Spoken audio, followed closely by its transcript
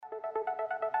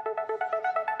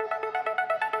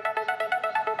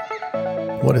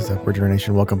What is up, Ridge Runner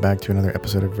Nation? Welcome back to another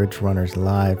episode of Ridge Runners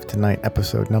Live. Tonight,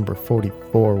 episode number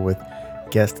 44 with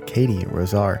guest Katie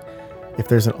Rosar. If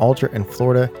there's an ultra in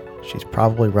Florida, she's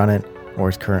probably run it or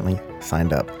is currently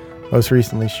signed up. Most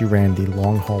recently, she ran the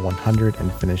Long Haul 100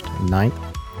 and finished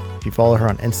 9th. If you follow her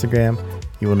on Instagram,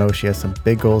 you will know she has some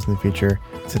big goals in the future.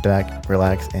 Sit back,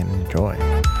 relax, and enjoy.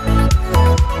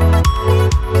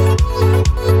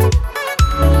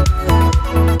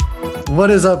 What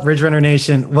is up, Ridge Runner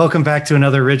Nation? Welcome back to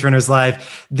another Ridge Runners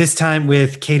Live, this time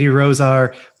with Katie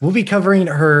Rosar. We'll be covering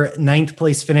her 9th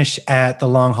place finish at the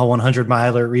Long Haul 100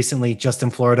 miler recently, just in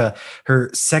Florida,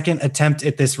 her second attempt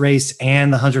at this race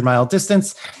and the 100-mile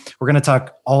distance. We're going to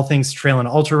talk all things trail and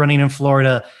ultra running in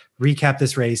Florida, recap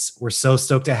this race. We're so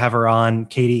stoked to have her on.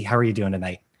 Katie, how are you doing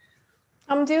tonight?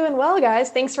 I'm doing well, guys.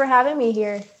 Thanks for having me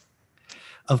here.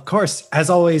 Of course. As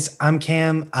always, I'm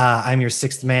Cam. I'm your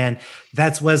sixth man.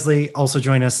 That's Wesley. Also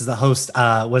joining us as the host.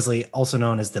 Wesley, also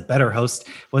known as the better host.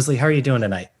 Wesley, how are you doing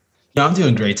tonight? Yeah, I'm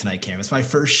doing great tonight, Cam. It's my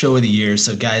first show of the year.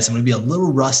 So, guys, I'm going to be a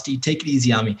little rusty. Take it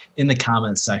easy on me in the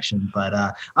comments section.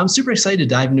 But I'm super excited to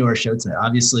dive into our show tonight.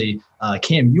 Obviously,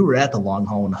 Cam, you were at the Long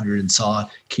Haul 100 and saw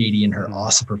Katie and her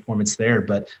awesome performance there.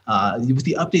 But with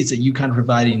the updates that you kind of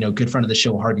provided, good friend of the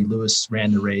show, Harvey Lewis,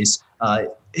 ran the race.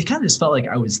 It kind of just felt like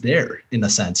I was there in a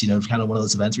sense, kind of one of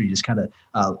those events where you just kind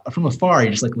of from afar,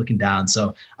 you're just like looking down.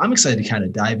 So I'm excited to kind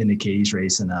of dive into Katie's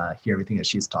race and hear everything that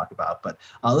she has to talk about. But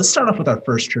let's start off with our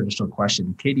first traditional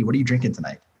question. Katie, what are you drinking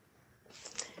tonight?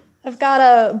 I've got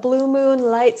a Blue Moon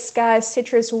Light Sky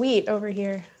Citrus Wheat over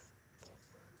here.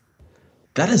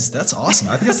 That's awesome.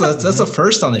 I think that's a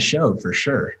first on the show for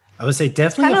sure. I would say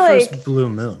definitely the first Blue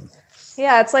Moon.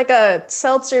 Yeah, it's like a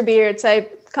seltzer beer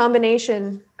type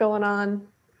combination going on.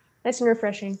 Nice and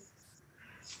refreshing.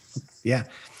 Yeah.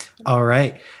 All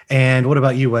right. And what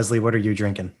about you, Wesley? What are you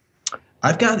drinking?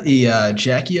 I've got a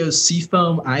Jackie O's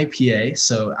Seafoam IPA.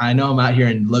 So I know I'm out here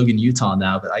in Logan, Utah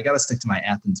now, but I got to stick to my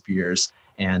Athens beers.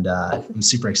 And I'm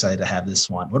super excited to have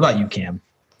this one. What about you, Cam?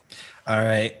 All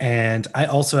right. And I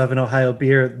also have an Ohio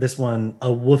beer. This one,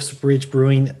 a Wolf's Bridge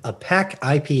Brewing, a Pack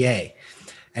IPA.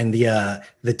 And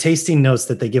the tasting notes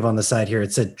that they give on the side here,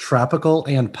 it said tropical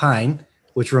and pine,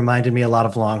 which reminded me a lot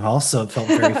of Long Haul. So it felt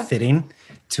very fitting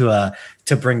to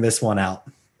bring this one out.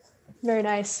 Very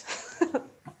nice.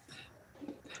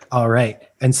 All right.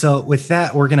 And so with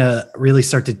that, we're going to really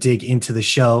start to dig into the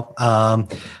show.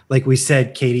 Like we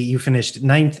said, Katie, you finished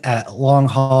 9th at Long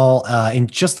Haul in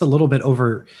just a little bit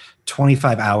over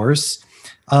 25 hours.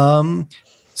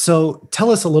 So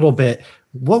tell us a little bit,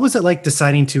 what was it like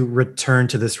deciding to return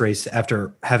to this race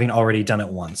after having already done it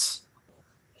once?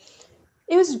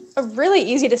 It was a really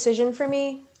easy decision for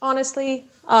me, honestly.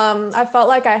 I felt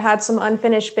like I had some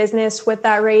unfinished business with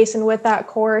that race and with that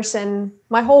course. And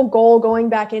my whole goal going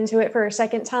back into it for a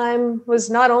second time was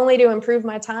not only to improve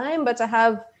my time, but to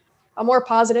have a more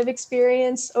positive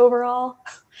experience overall.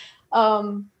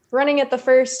 Running it the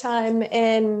first time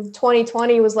in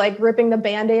 2020 was like ripping the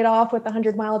Band-Aid off with the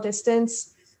 100-mile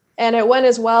distance. And it went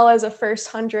as well as a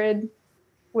first 100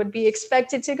 would be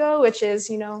expected to go, which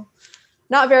is,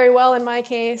 not very well in my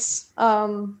case.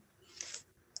 So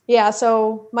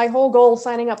my whole goal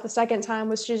signing up the second time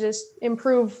was to just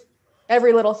improve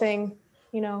every little thing,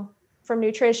 from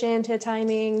nutrition to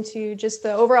timing to just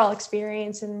the overall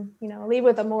experience and, leave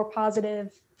with a more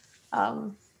positive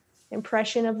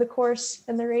impression of the course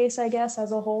and the race, I guess,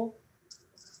 as a whole.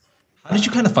 How did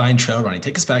you kind of find trail running?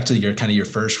 Take us back to your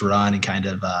first run and kind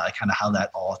of how that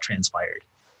all transpired.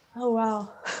 Oh, wow.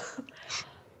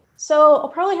 So I'll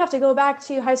probably have to go back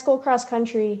to high school cross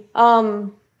country.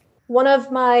 One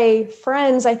of my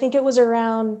friends, I think it was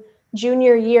around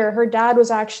junior year, her dad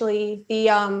was actually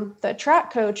the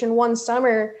track coach. And one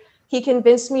summer, he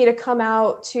convinced me to come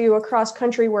out to a cross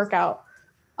country workout.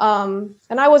 And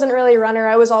I wasn't really a runner.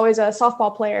 I was always a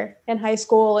softball player in high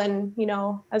school. And,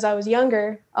 as I was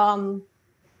younger,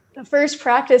 the first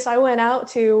practice I went out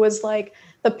to was like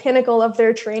the pinnacle of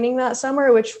their training that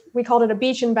summer, which we called it a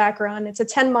beach and back run. It's a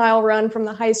 10-mile run from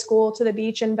the high school to the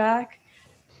beach and back.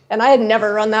 And I had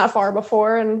never run that far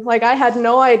before. And I had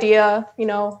no idea,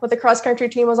 what the cross country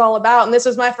team was all about. And this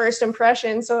was my first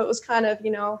impression. So it was kind of,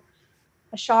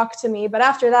 a shock to me. But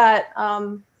after that,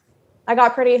 I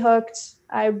got pretty hooked.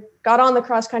 I got on the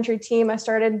cross country team. I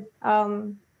started, I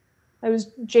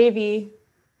was JV,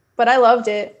 but I loved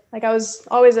it. I was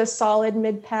always a solid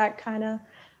mid-pack kind of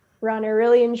runner,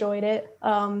 really enjoyed it.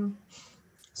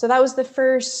 So that was the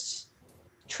first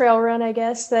trail run, I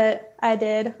guess, that I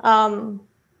did.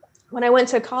 When I went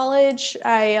to college,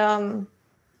 I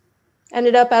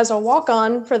ended up as a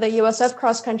walk-on for the USF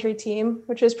cross country team,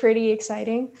 which was pretty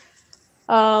exciting.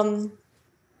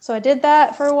 So I did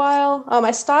that for a while.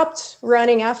 I stopped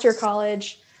running after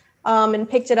college, and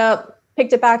picked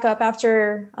it back up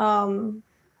after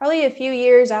probably a few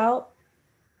years out.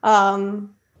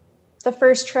 The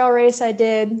first trail race I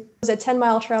did was a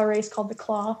 10-mile trail race called the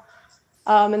Claw.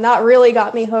 And that really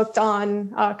got me hooked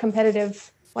on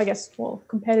competitive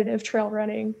trail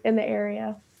running in the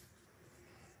area.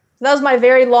 That was my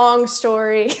very long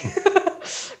story,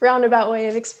 roundabout way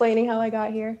of explaining how I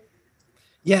got here.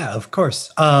 Yeah, of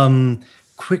course.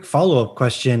 Quick follow-up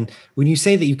question. When you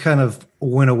say that you kind of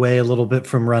went away a little bit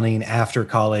from running after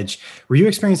college, were you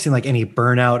experiencing like any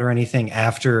burnout or anything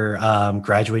after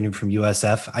graduating from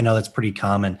USF? I know that's pretty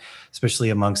common,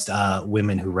 especially amongst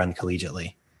women who run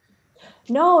collegiately.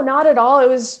 No, not at all. It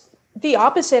was the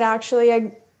opposite, actually.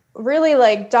 I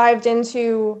really dived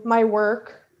into my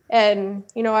work, and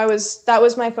that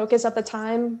was my focus at the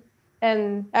time,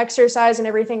 and exercise and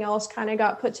everything else kind of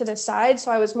got put to the side.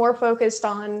 So I was more focused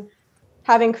on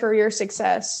having career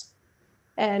success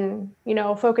and,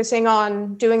 focusing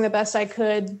on doing the best I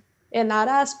could in that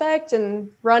aspect,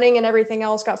 and running and everything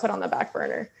else got put on the back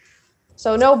burner.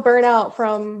 So no burnout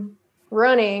from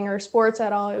running or sports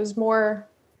at all. It was more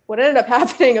what ended up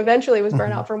happening eventually was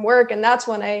burnout from work. And that's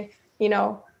when I,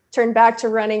 turned back to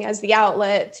running as the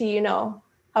outlet to,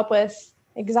 help with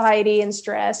anxiety and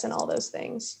stress and all those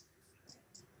things.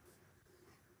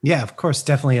 Yeah, of course.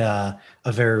 Definitely a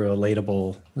very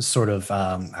relatable sort of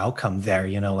outcome there,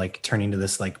 like turning to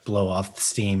this blow off the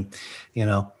steam,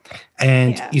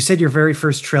 and Yeah. You said your very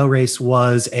first trail race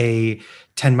was a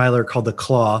 10-miler called the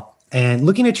Claw. And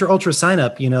looking at your ultra sign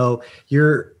up,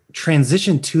 your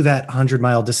transition to that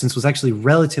 100-mile distance was actually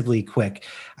relatively quick.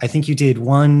 I think you did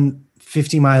one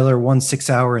 50-miler, 1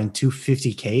 6-hour, and 2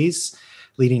 50Ks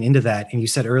leading into that. And you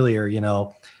said earlier,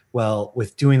 well,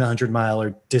 with doing the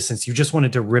 100-miler distance, you just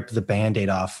wanted to rip the Band-Aid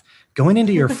off. Going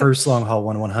into your first long haul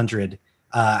 100,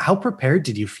 how prepared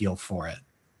did you feel for it?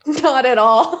 Not at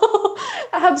all.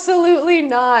 Absolutely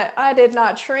not. I did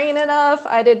not train enough.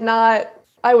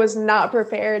 I was not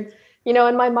prepared.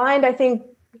 In my mind,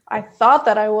 I thought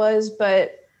that I was,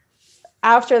 but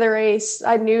after the race,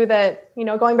 I knew that,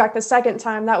 going back the second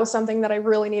time, that was something that I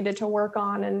really needed to work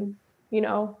on and,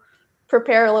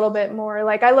 prepare a little bit more.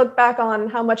 I look back on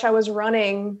how much I was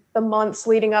running the months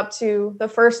leading up to the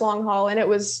first long haul, and it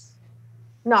was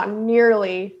not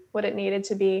nearly what it needed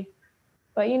to be.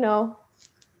 But, you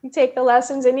take the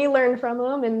lessons and you learn from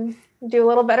them and do a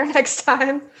little better next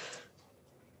time.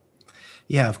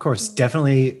 Yeah, of course.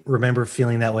 Definitely remember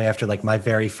feeling that way after my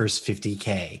very first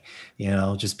 50K,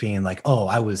 just being like, oh,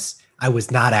 I was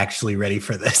not actually ready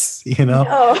for this,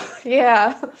 Oh,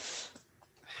 yeah.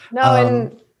 No,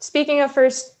 and speaking of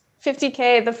first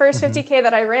 50K, the first 50K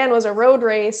that I ran was a road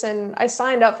race, and I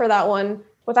signed up for that one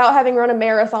without having run a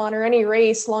marathon or any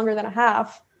race longer than a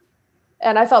half.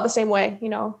 And I felt the same way,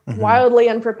 wildly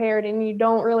unprepared, and you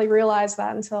don't really realize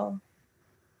that until,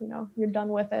 you're done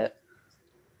with it.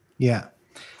 Yeah.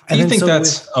 Do you think I'm going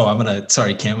to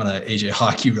AJ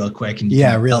Hawk you real quick. And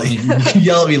yeah, really. You can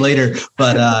yell at me later.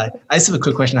 But I just have a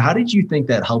quick question. How did you think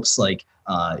that helps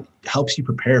you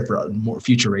prepare for more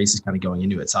future races kind of going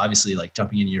into it? So obviously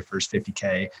jumping into your first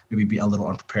 50K, maybe be a little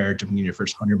unprepared, jumping into your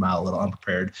first 100-mile, a little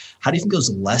unprepared. How do you think those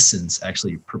lessons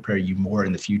actually prepare you more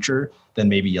in the future than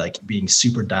maybe being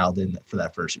super dialed in for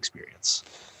that first experience?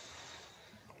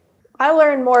 I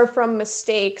learned more from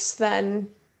mistakes than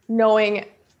knowing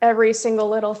every single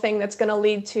little thing that's going to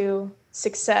lead to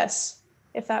success,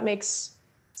 if that makes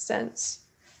sense.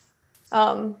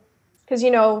 Because,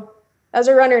 as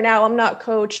a runner now, I'm not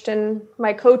coached, and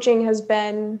my coaching has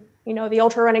been, the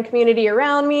ultra running community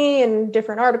around me and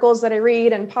different articles that I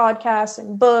read and podcasts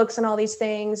and books and all these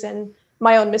things, and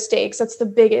my own mistakes. That's the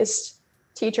biggest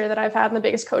teacher that I've had and the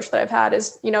biggest coach that I've had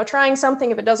is, trying something.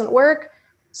 If it doesn't work,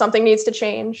 something needs to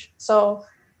change. So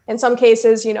in some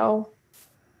cases,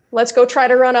 let's go try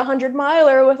to run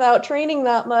 100-miler without training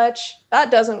that much.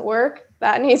 That doesn't work.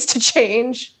 That needs to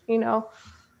change,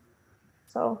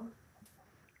 so.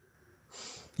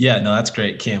 Yeah, no, that's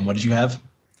great. Cam, what did you have?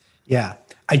 Yeah,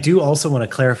 I do also want to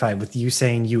clarify with you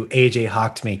saying you AJ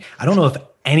Hawked me. I don't know if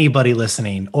anybody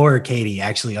listening or Katie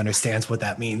actually understands what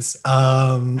that means.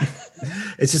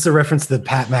 It's just a reference to the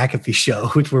Pat McAfee show,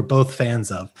 which we're both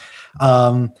fans of.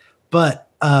 But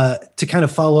to kind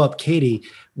of follow up, Katie,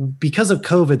 because of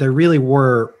COVID, there really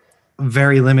were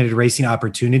very limited racing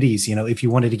opportunities. If you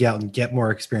wanted to get out and get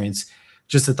more experience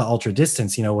just at the ultra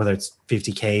distance, whether it's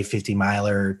 50K,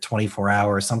 50-miler,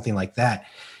 24-hour, something like that,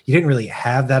 you didn't really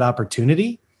have that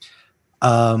opportunity.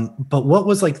 But what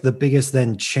was the biggest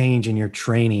then change in your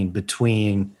training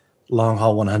between long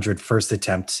haul 100 first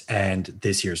attempt and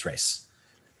this year's race?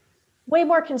 way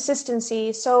more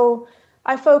consistency. So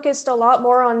I focused a lot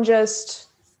more on just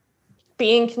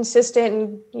being consistent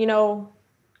and, you know,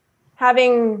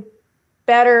 having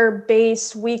better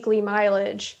base weekly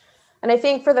mileage. And I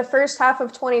think for the first half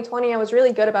of 2020, I was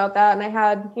really good about that. And I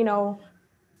had, you know,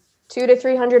 200 to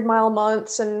 300 mile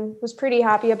months and was pretty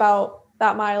happy about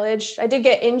that mileage. I did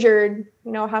get injured,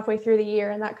 you know, halfway through the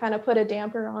year, and that kind of put a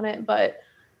damper on it. But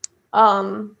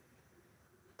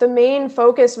the main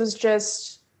focus was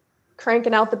just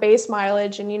cranking out the base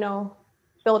mileage and, you know,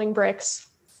 building bricks.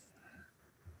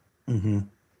 Mm-hmm.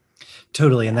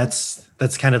 Totally. And that's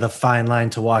kind of the fine line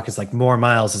to walk, is like more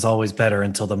miles is always better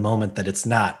until the moment that it's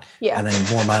not. Yeah. And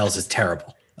then more miles is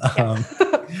terrible.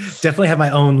 Definitely have my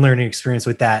own learning experience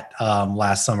with that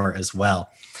last summer as well.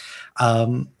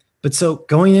 But so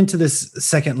going into this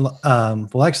second,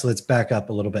 well, actually, let's back up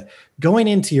a little bit. Going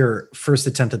into your first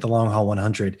attempt at the Long Haul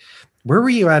 100, where were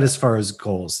you at as far as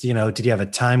goals? You know, did you have a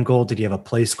time goal? Did you have a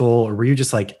place goal? Or were you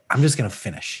just like, I'm just going to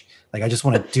finish? Like, I just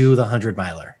want to do the 100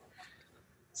 miler.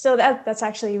 So that's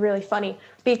actually really funny,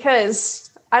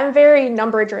 because I'm very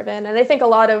number driven. And I think a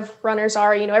lot of runners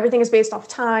are, you know, everything is based off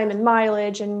time and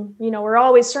mileage. And, you know, we're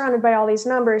always surrounded by all these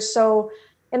numbers. So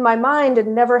in my mind,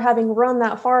 and never having run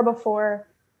that far before,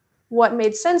 what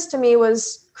made sense to me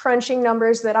was crunching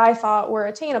numbers that I thought were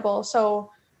attainable.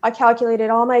 So I calculated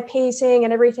all my pacing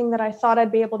and everything that I thought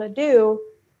I'd be able to do.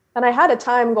 And I had a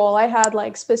time goal. I had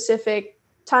like specific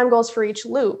time goals for each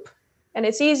loop. And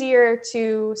it's easier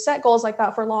to set goals like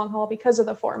that for long haul because of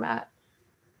the format.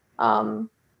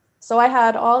 So I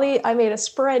had I made a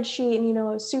spreadsheet and, you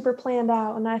know, it was super planned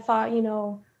out. And I thought, you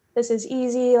know, this is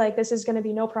easy. Like, this is going to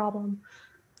be no problem.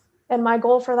 And my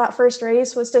goal for that first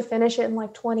race was to finish it in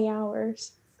like 20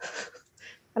 hours.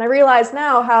 And I realize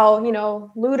now how, you know,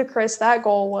 ludicrous that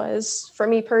goal was for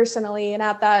me personally and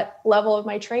at that level of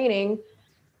my training.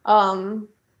 So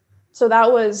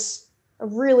that was a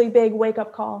really big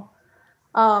wake-up call.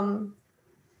 Going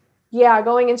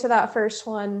into that first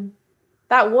one,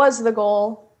 that was the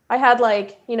goal. I had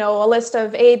like, you know, a list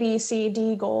of A, B, C,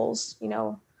 D goals. You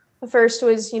know, the first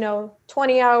was, you know,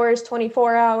 20 hours,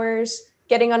 24 hours,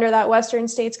 getting under that Western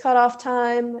States cutoff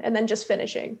time, and then just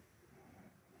finishing,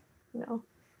 you know.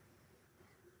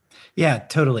 Yeah,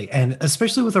 totally. And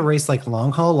especially with a race like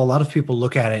long haul, a lot of people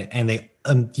look at it and they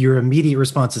your immediate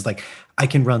response is like, I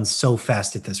can run so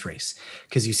fast at this race,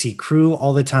 because you see crew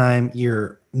all the time.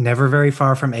 You're never very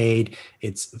far from aid.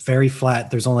 It's very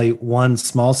flat. There's only one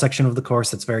small section of the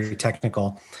course that's very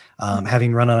technical,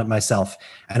 having run on it myself.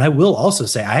 And I will also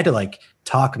say I had to like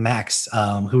talk Max,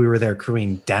 who we were there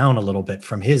crewing, down a little bit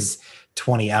from his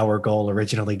 20-hour goal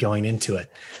originally going into it.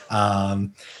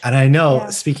 And I know,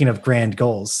 speaking of grand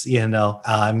goals, you know,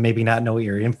 maybe not know what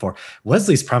you're in for.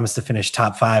 Wesley's promised to finish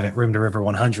top 5 at Rim to River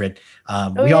 100.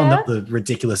 We all know the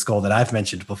ridiculous goal that I've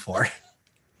mentioned before.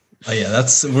 Oh yeah,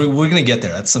 we're going to get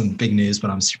there. That's some big news, but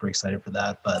I'm super excited for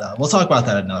that. But we'll talk about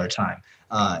that another time.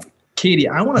 Katie,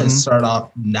 I want to start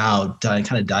off now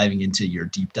kind of diving into your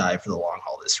deep dive for the long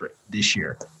haul this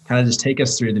year. Kind of just take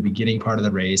us through the beginning part of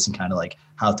the race and kind of like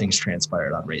how things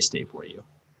transpired on race day for you.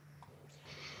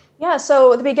 Yeah,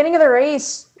 so the beginning of the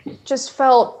race just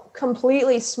felt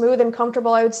completely smooth and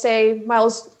comfortable. I would say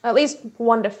miles at least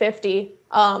 1 to 50.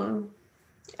 And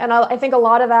I think a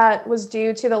lot of that was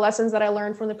due to the lessons that I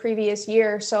learned from the previous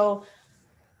year. So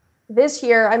this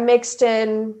year I mixed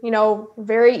in, you know,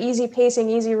 very easy pacing,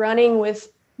 easy running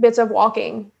with bits of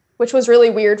walking, which was really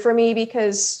weird for me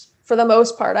because for the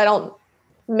most part, I don't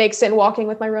mix in walking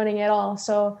with my running at all.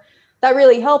 So that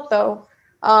really helped though.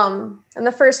 In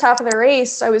the first half of the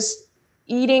race, I was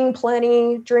eating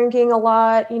plenty, drinking a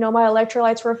lot, you know, my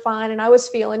electrolytes were fine and I was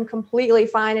feeling completely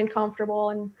fine and comfortable.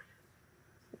 And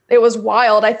it was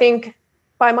wild. I think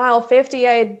by mile 50,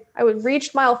 I would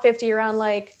reach mile 50 around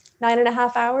like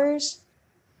 9.5 hours.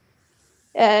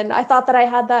 And I thought that I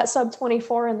had that sub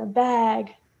 24 in the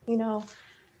bag, you know,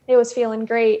 it was feeling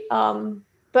great.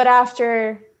 But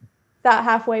after that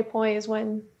halfway point is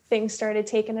when things started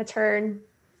taking a turn.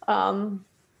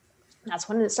 That's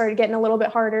when it started getting a little bit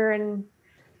harder. And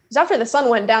it was after the sun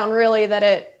went down really that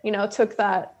it, you know, took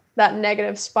that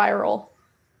negative spiral.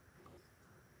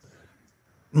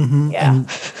 Mm-hmm. Yeah.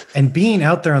 And being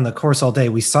out there on the course all day,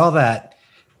 we saw that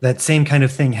same kind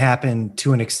of thing happen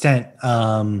to an extent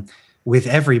with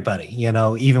everybody, you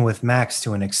know, even with Max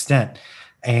to an extent.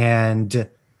 And,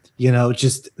 you know,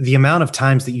 just the amount of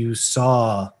times that you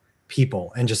saw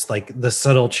people and just like the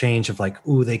subtle change of like,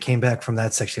 ooh, they came back from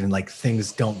that section and like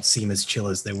things don't seem as chill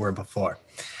as they were before,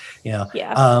 you know.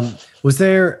 Yeah. Was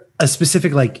there a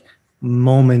specific like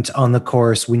moment on the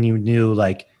course when you knew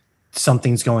like,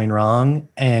 something's going wrong?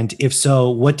 And if so,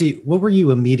 what were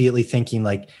you immediately thinking?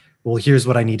 Like, well, here's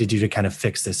what I need to do to kind of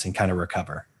fix this and kind of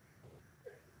recover.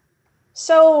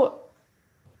 So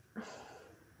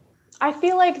I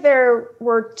feel like there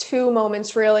were two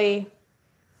moments really.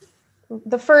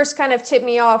 The first kind of tipped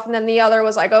me off, and then the other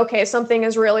was like, okay, something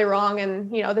is really wrong. And,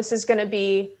 this is going to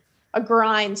be a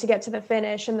grind to get to the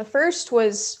finish. And the first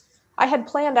was I had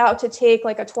planned out to take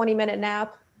like a 20-minute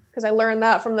nap, because I learned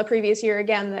that from the previous year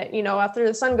again, that, after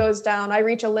the sun goes down, I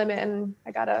reach a limit and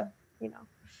I got to,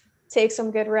 take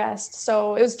some good rest.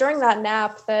 So it was during that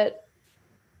nap that,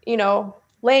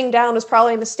 laying down was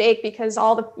probably a mistake, because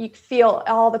you feel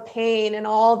all the pain and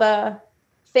all the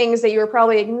things that you were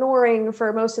probably ignoring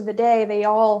for most of the day, they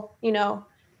all,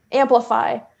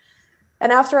 amplify.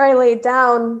 And after I laid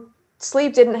down,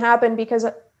 sleep didn't happen because,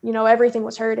 everything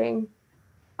was hurting.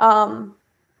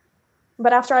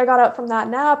 But after I got up from that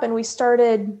nap and we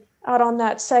started out on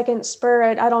that second spur,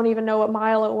 I don't even know what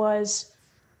mile it was,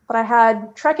 but I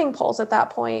had trekking poles at that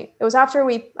point. It was after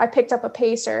I picked up a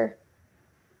pacer.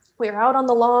 We were out on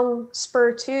the long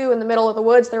spur 2 in the middle of the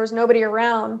woods. There was nobody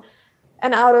around.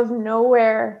 And out of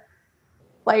nowhere,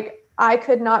 like, I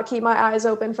could not keep my eyes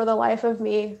open for the life of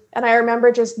me. And I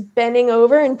remember just bending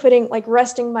over and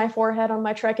resting my forehead on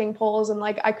my trekking poles. And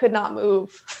I could not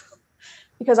move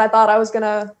because I thought I was going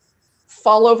to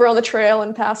fall over on the trail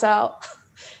and pass out.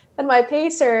 And my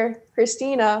pacer,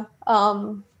 Christina,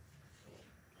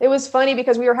 it was funny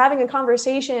because we were having a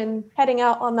conversation heading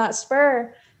out on that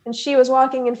spur, and she was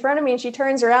walking in front of me, and she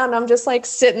turns around and I'm just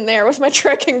sitting there with my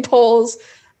trekking poles,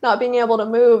 not being able to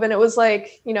move. And it was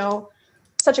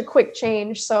such a quick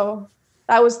change. So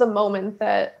that was the moment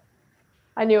that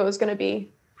I knew it was going to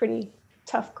be pretty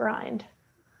tough grind.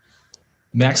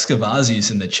 Max Cavazzi is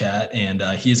in the chat, and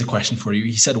he has a question for you.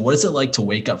 He said, what is it like to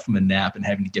wake up from a nap and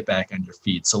having to get back on your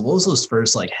feet? So what was those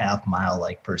first half mile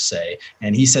per se?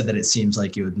 And he said that it seems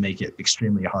like it would make it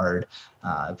extremely hard,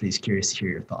 but he's curious to hear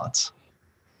your thoughts.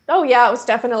 Oh yeah, it was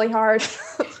definitely hard.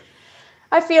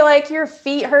 I feel like your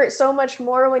feet hurt so much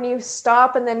more when you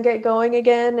stop and then get going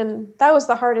again. And that was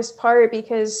the hardest part,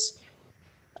 because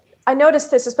I noticed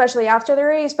this especially after the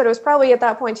race, but it was probably at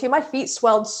that point too. My feet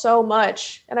swelled so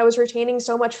much and I was retaining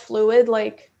so much fluid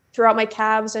throughout my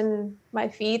calves and my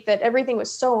feet that everything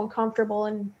was so uncomfortable.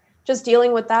 And just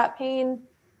dealing with that pain,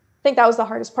 I think that was the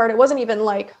hardest part. It wasn't even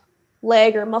leg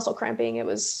or muscle cramping. It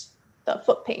was the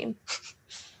foot pain.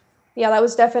 Yeah, that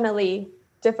was definitely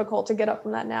difficult to get up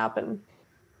from that nap and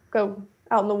go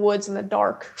out in the woods in the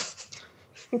dark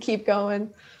and keep going,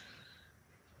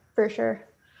 for sure.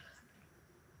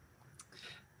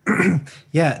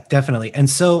 Yeah, definitely. And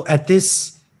so at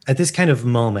this kind of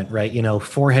moment, right,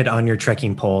 forehead on your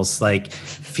trekking poles,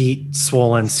 feet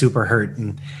swollen, super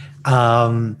hurting.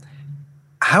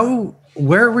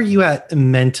 Where were you at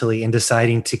mentally in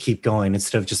deciding to keep going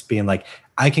instead of just being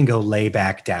I can go lay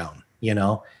back down,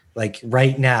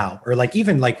 right now, or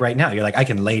even right now, you're I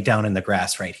can lay down in the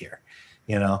grass right here,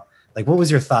 what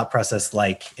was your thought process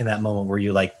in that moment where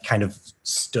you kind of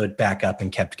stood back up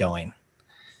and kept going?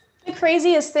 The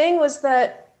craziest thing was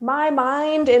that my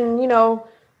mind and,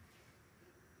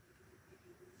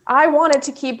 I wanted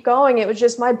to keep going. It was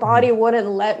just my body wouldn't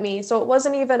let me. So it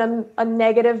wasn't even a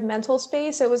negative mental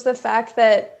space. It was the fact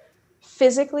that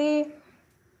physically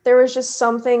there was just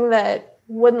something that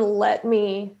wouldn't let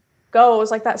me go. It was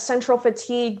that central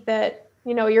fatigue that,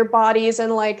 your body is in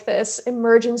this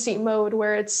emergency mode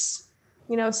where it's,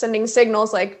 sending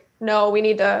signals no, we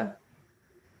need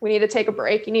to take a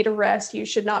break. You need to rest. You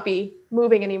should not be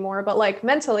moving anymore. But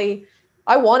mentally,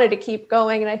 I wanted to keep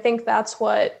going. And I think that's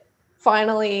what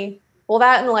finally,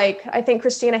 that and I think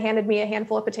Christina handed me a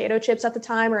handful of potato chips at the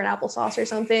time, or an applesauce or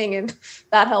something. And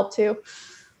that helped too.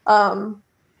 But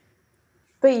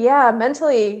yeah,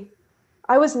 mentally,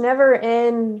 I was never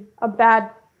in a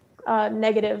bad,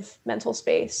 negative mental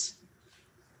space.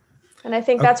 And I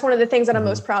think that's one of the things that I'm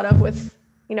most proud of with,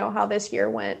 how this year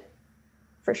went,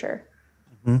 for sure.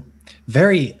 Mm-hmm.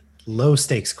 Very low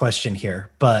stakes question here,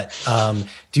 but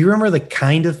do you remember the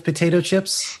kind of potato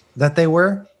chips that they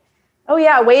were? Oh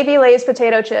yeah, Wavy Lay's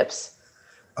potato chips.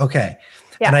 Okay.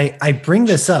 Yeah. And I bring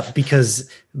this up because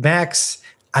Max,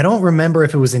 I don't remember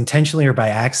if it was intentionally or by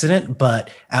accident, but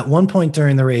at one point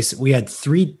during the race, we had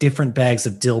 3 different bags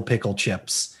of dill pickle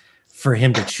chips for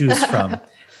him to choose from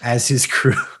as his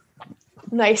crew.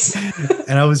 Nice.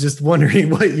 And I was just wondering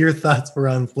what your thoughts were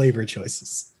on flavor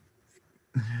choices.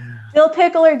 Dill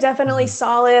pickle are definitely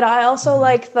solid. I also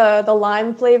like the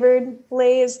lime flavored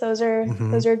Lays. Those are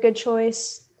a good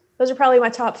choice. Those are probably my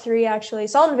top 3 actually.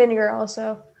 Salt and vinegar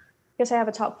also. I guess I have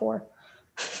a top 4.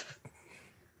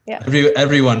 Yeah.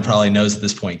 Everyone probably knows at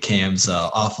this point Cam's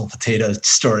awful potato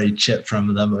story chip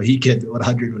from the Mohican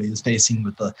 100 when he was facing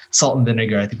with the salt and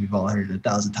vinegar. I think we've all heard it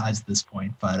 1,000 times at this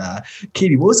point. But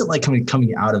Katie, what was it like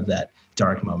coming out of that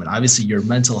dark moment? Obviously, your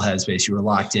mental headspace, you were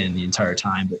locked in the entire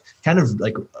time, but kind of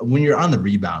like when you're on the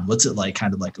rebound, what's it like?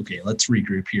 Kind of like, okay, let's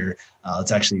regroup here.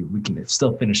 We can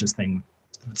still finish this thing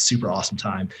with a super awesome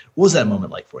time. What was that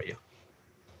moment like for you?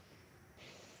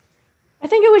 I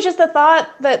think it was just the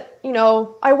thought that,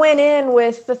 I went in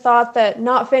with the thought that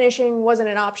not finishing wasn't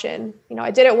an option. I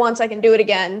did it once, I can do it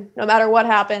again, no matter what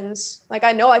happens. Like,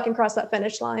 I know I can cross that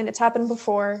finish line. It's happened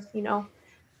before,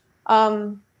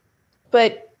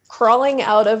 but crawling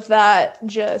out of that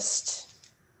just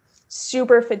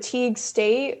super fatigued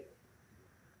state,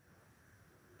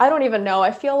 I don't even know.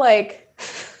 I feel like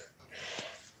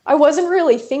I wasn't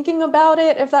really thinking about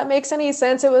it, if that makes any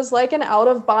sense. It was like an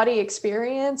out-of-body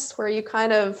experience where you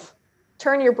kind of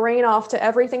turn your brain off to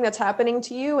everything that's happening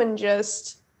to you and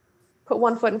just put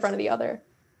one foot in front of the other.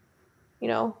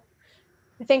 I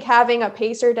think having a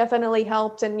pacer definitely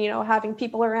helped, and, having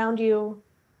people around you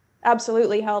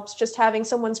absolutely helps. Just having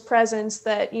someone's presence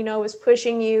that, is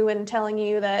pushing you and telling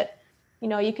you that,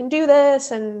 you can do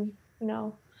this, and,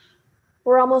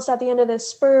 we're almost at the end of this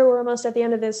spur. We're almost at the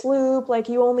end of this loop. Like,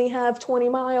 you only have 20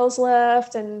 miles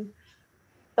left. And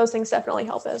those things definitely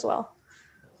help as well.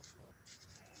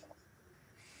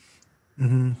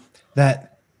 Mm-hmm.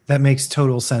 That makes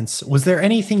total sense. Was there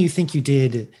anything you think you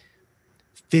did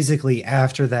physically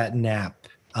after that nap,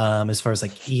 as far as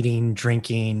like eating,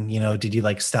 drinking, did you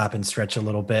like stop and stretch a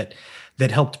little bit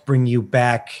that helped bring you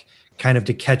back kind of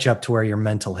to catch up to where your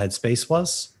mental headspace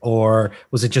was? Or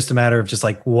was it just a matter of just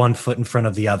like one foot in front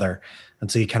of the other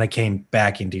until you kind of came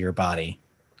back into your body?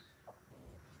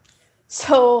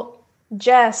 So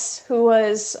Jess, who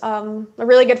was a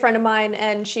really good friend of mine,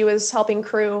 and she was helping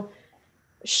crew,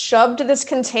 shoved this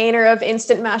container of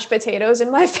instant mashed potatoes in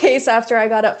my face after I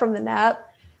got up from the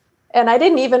nap. And I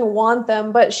didn't even want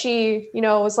them, but she,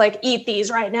 was like, eat these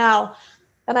right now.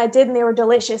 And I did, and they were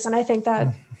delicious. And I think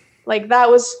that that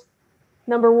was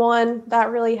number one.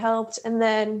 That really helped. And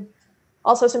then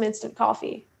also some instant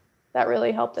coffee. That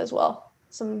really helped as well.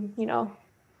 Some,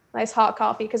 nice hot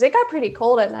coffee, because it got pretty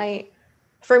cold at night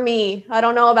for me. I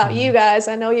don't know about you guys.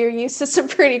 I know you're used to some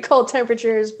pretty cold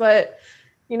temperatures, but,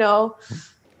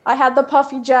 I had the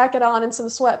puffy jacket on and some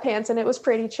sweatpants, and it was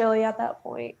pretty chilly at that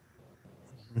point.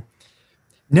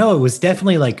 No, it was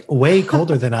definitely like way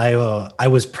colder than I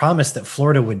was promised that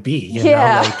Florida would be. You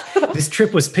know, like this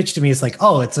trip was pitched to me as like,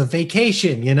 oh, it's a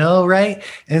vacation, right?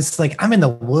 And it's like I'm in the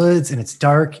woods and it's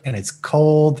dark and it's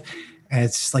cold. And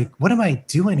it's just like, what am I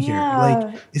doing here?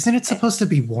 Like, isn't it supposed to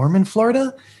be warm in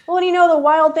Florida? Well, the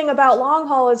wild thing about long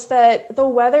haul is that the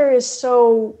weather is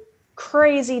so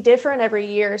crazy different every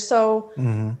year. So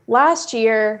last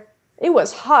year, it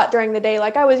was hot during the day.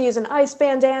 Like, I was using ice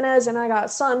bandanas and I got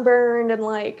sunburned, and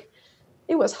like,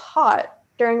 it was hot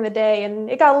during the day, and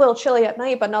it got a little chilly at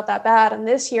night, but not that bad. And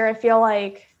this year I feel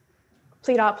like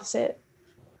complete opposite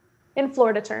in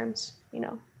Florida terms,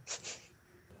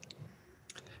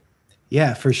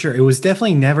 Yeah, for sure. It was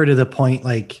definitely never to the point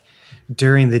like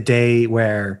during the day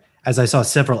where, as I saw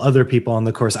several other people on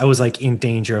the course, I was like in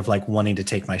danger of like wanting to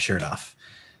take my shirt off,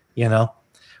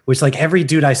 which like every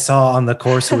dude I saw on the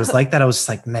course who was like that, I was just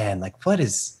like, man, what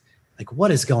is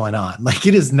going on? Like,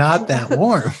 it is not that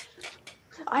warm.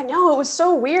 I know, it was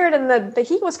so weird. And the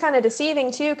heat was kind of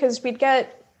deceiving too, because we'd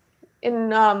get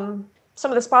in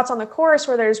some of the spots on the course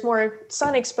where there's more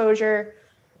sun exposure,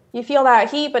 you feel that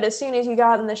heat, but as soon as you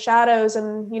got in the shadows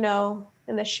and,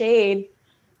 in the shade, it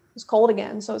was cold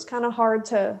again. So it's kind of hard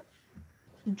to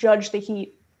judge the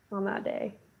heat on that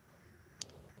day.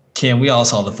 Cam, we all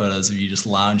saw the photos of you just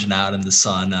lounging out in the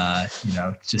sun,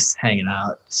 just hanging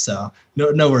out. So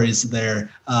no worries there.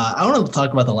 I want to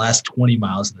talk about the last 20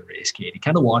 miles of the race, Katie.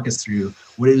 Kind of walk us through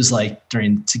what it was like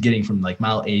getting from like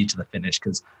mile 8 to the finish,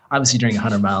 because obviously during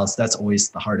 100 miles, that's always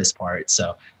the hardest part.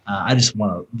 So I just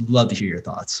love to hear your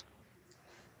thoughts.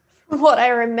 What I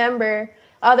remember,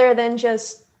 other than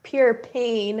just pure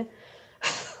pain,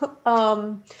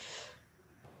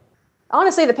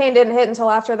 honestly, the pain didn't hit until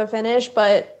after the finish,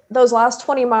 but those last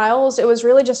 20 miles, it was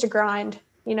really just a grind.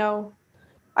 I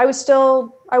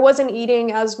wasn't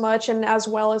eating as much and as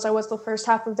well as I was the first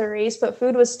half of the race, but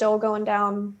food was still going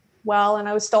down well, and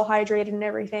I was still hydrated and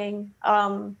everything.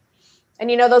 And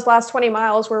those last 20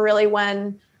 miles were really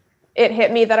when it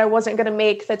hit me that I wasn't going to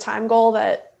make the time goal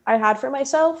that I had for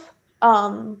myself.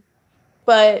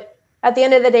 But at the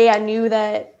end of the day, I knew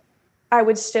that I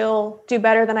would still do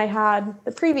better than I had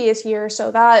the previous year.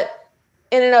 So that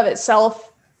in and of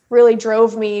itself really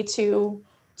drove me to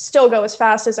still go as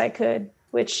fast as I could,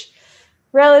 which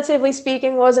relatively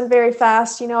speaking wasn't very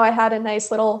fast. I had a nice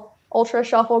little ultra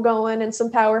shuffle going and some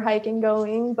power hiking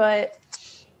going, but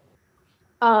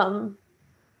and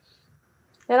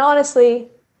honestly,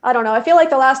 I don't know. I feel like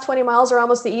the last 20 miles are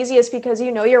almost the easiest because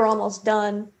you're almost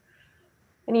done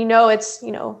and it's,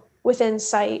 within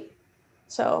sight.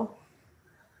 So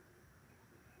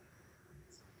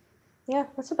yeah,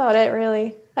 that's about it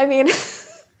really. I mean,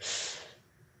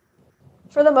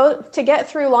 to get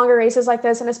through longer races like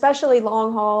this, and especially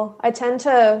long haul, I tend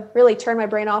to really turn my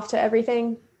brain off to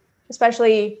everything,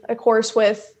 especially a course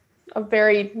with a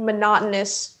very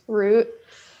monotonous route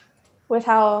with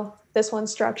how this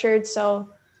one's structured. So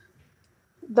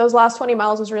those last 20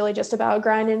 miles was really just about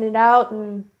grinding it out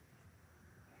and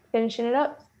finishing it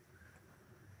up.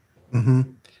 Mm-hmm.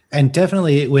 And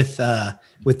definitely with the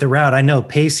route, I know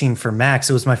pacing for Max,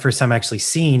 it was my first time actually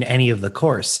seeing any of the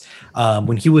course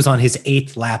when he was on his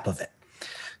 8th lap of it.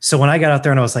 So when I got out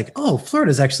there and I was like, oh,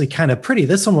 Florida's actually kind of pretty.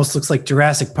 This almost looks like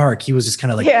Jurassic Park. He was just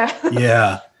kind of like,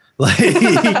 yeah. Like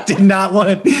he did not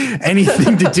want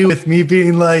anything to do with me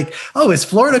being like, oh, is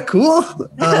Florida cool?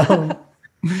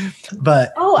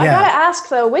 But I gotta ask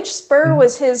though, which spur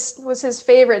was his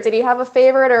favorite? Did he have a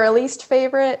favorite or a least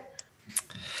favorite?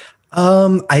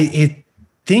 I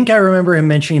think I remember him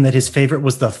mentioning that his favorite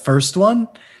was the first one,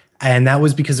 and that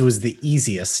was because it was the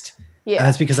easiest. Yeah, and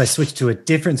that's because I switched to a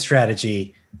different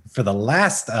strategy for the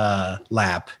last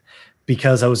lap,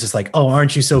 because I was just like, oh,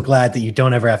 aren't you so glad that you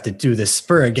don't ever have to do this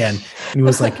spur again? And he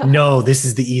was like, no, this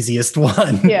is the easiest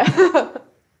one. Yeah,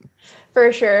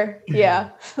 for sure.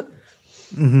 Yeah.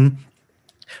 Mm-hmm.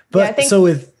 But yeah, so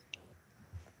with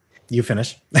you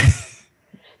finish.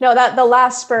 No, the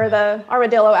last spur, the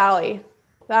Armadillo Alley,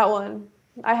 that one,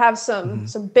 I have some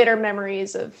bitter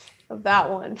memories of that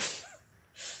one.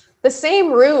 The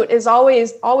same route is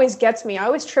always gets me. I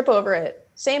always trip over it.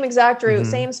 Same exact route,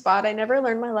 same spot. I never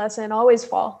learned my lesson, always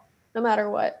fall, no matter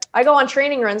what. I go on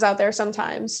training runs out there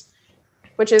sometimes,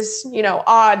 which is,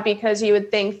 odd because you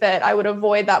would think that I would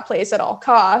avoid that place at all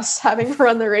costs, having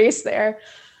run the race there.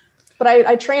 But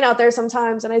I train out there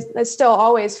sometimes and I still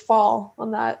always fall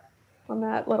on that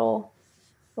little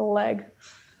leg.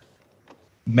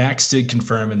 Max did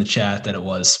confirm in the chat that it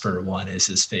was spur 1 is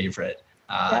his favorite.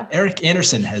 Eric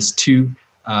Anderson has two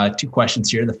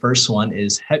questions here. The first one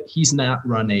is, he's not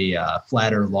run a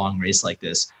flat or long race like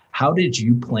this. How did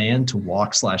you plan to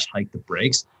walk/hike the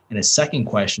breaks? And his second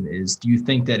question is, do you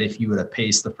think that if you would have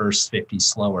paced the first 50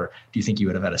 slower, do you think you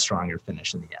would have had a stronger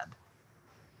finish in the end?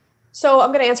 So I'm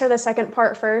going to answer the second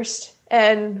part first.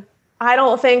 And I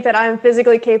don't think that I'm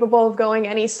physically capable of going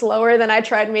any slower than I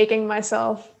tried making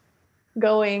myself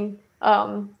going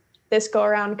this go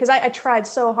around, because I tried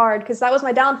so hard, because that was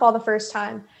my downfall the first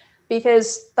time.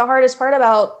 Because the hardest part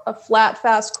about a flat,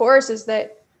 fast course is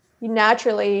that you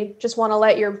naturally just want to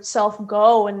let yourself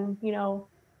go and,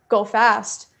 go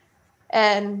fast.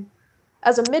 And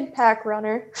as a mid-pack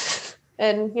runner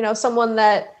and, someone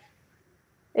that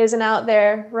isn't out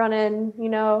there running,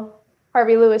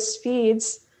 Harvey Lewis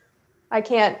speeds, I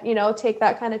can't, take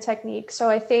that kind of technique. So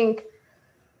I think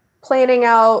planning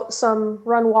out some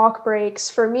run walk breaks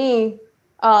for me,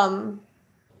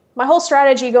 my whole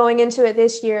strategy going into it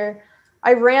this year,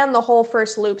 I ran the whole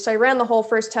first loop. So I ran the whole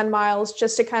first 10 miles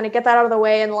just to kind of get that out of the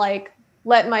way and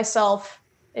let myself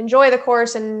enjoy the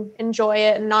course and enjoy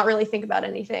it and not really think about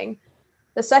anything.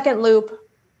 The second loop,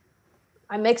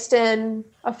 I mixed in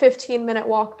a 15-minute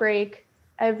walk break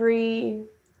I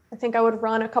think I would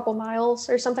run a couple miles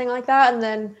or something like that, and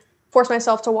then force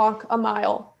myself to walk a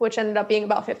mile, which ended up being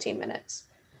about 15 minutes.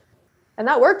 And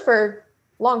that worked for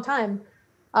a long time.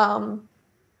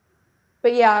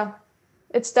 But yeah,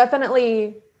 it's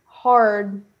definitely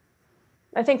hard.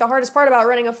 I think the hardest part about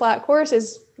running a flat course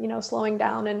is, slowing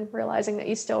down and realizing that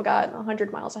you still got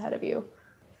 100 miles ahead of you. And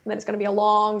then it's going to be a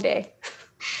long day.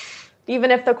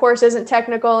 Even if the course isn't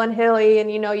technical and hilly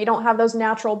and, you don't have those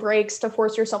natural breaks to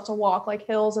force yourself to walk, like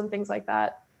hills and things like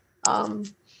that.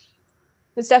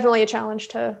 It's definitely a challenge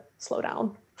to slow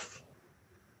down.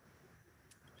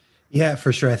 Yeah,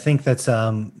 for sure. I think that's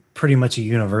pretty much a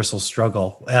universal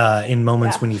struggle in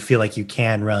moments when you feel like you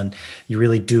can run. You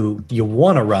really do. You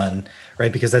want to run,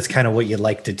 right? Because that's kind of what you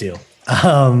like to do.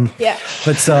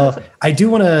 But so I do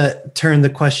want to turn the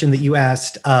question that you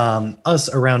asked us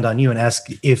around on you and ask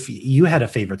if you had a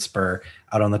favorite spur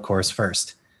out on the course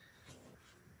first.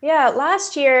 Yeah,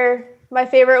 last year my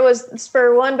favorite was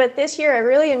spur 1, but this year I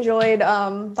really enjoyed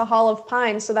the Hall of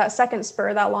Pines. So that second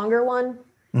spur, that longer one.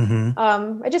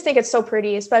 I just think it's so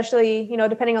pretty, especially,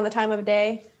 depending on the time of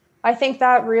day. I think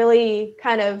that really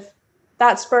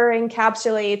that spur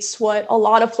encapsulates what a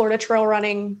lot of Florida trail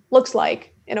running looks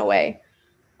like in a way.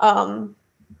 And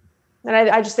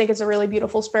I just think it's a really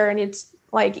beautiful spur, and it's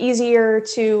like easier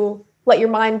to let your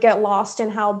mind get lost in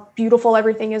how beautiful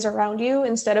everything is around you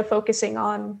instead of focusing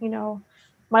on, you know,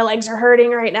 my legs are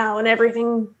hurting right now and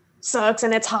everything sucks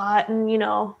and it's hot, and, you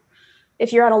know,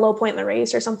 if you're at a low point in the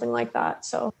race or something like that.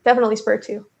 So definitely spur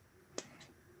 2.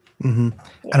 Mm-hmm.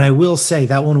 Yeah. And I will say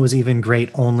that one was even great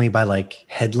only by like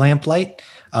headlamp light.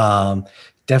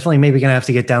 Definitely maybe going to have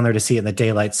to get down there to see it in the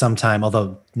daylight sometime,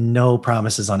 although no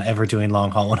promises on ever doing long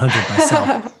haul 100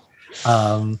 myself.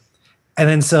 And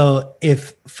then so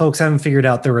if folks haven't figured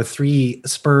out, there were 3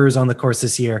 spurs on the course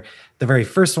this year. The very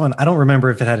first one, I don't remember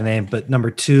if it had a name, but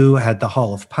number 2 had the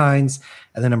Hall of Pines.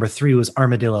 And then number 3 was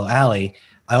Armadillo Alley.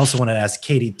 I also wanted to ask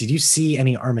Katie, did you see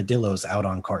any armadillos out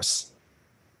on course?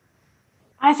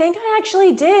 I think I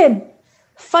actually did.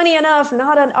 Funny enough,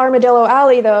 not an Armadillo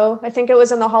Alley, though. I think it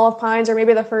was in the Hall of Pines or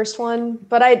maybe the first one.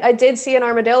 But I did see an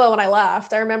armadillo when I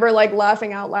laughed. I remember like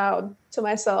laughing out loud to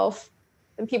myself.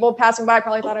 And people passing by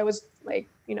probably thought I was like,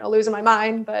 you know, losing my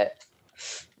mind. But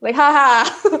like, haha,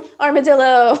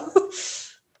 armadillo.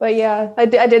 But yeah, I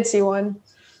did see one.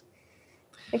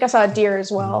 I think I saw a deer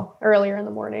as well earlier in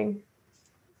the morning.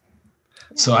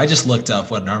 So I just looked up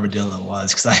what an armadillo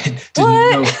was because I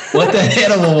didn't know what that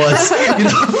animal was, you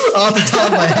know, off the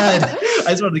top of my head.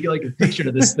 I just wanted to get like a picture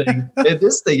of this thing. And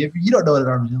this thing, if you don't know what an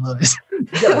armadillo is, you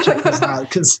gotta check this out.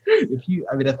 Because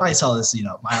if I saw this, you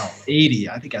know, mile 80,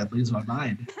 I think I'd lose my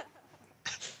mind.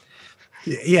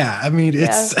 Yeah, I mean,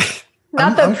 it's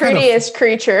not the prettiest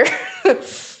creature.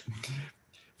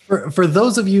 For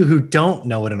those of you who don't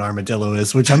know what an armadillo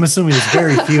is, which I'm assuming is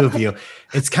very few of you,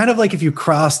 it's kind of like if you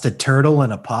crossed a turtle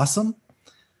and a possum.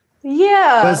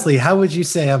 Yeah. Wesley, how would you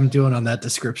say I'm doing on that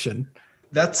description?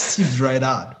 That seems right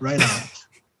on. Right on.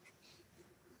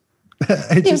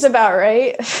 Seems about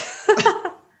right.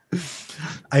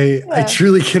 I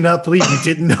truly cannot believe you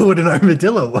didn't know what an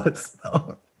armadillo was,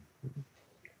 though.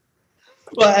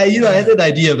 Well, I had an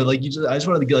idea, but like I just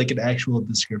wanted to get like an actual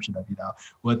description of, you know,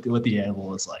 what the animal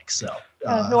was like. So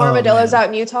no armadillos out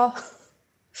in Utah.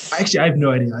 Actually, I have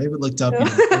no idea. I haven't looked up. You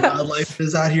know, wildlife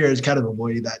is out here. Is kind of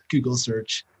avoiding that Google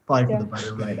search probably for the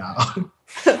better right now.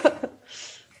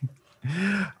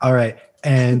 All right,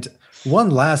 and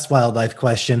one last wildlife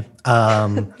question,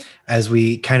 as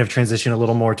we kind of transition a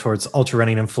little more towards ultra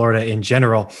running in Florida in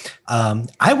general.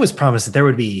 I was promised that there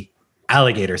would be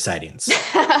alligator sightings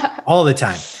all the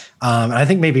time. And I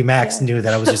think maybe Max knew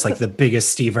that I was just like the biggest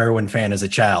Steve Irwin fan as a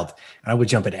child. And I would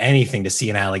jump at anything to see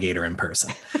an alligator in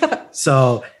person.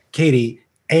 So, Katie,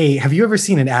 have you ever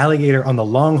seen an alligator on the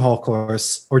long haul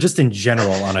course or just in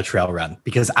general on a trail run?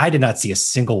 Because I did not see a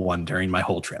single one during my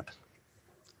whole trip.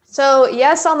 So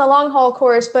yes, on the long haul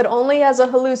course, but only as a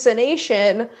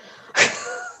hallucination.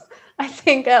 I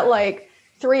think at like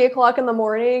 3:00 in the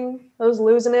morning, I was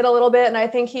losing it a little bit. And I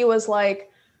think he was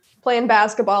like playing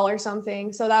basketball or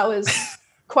something. So that was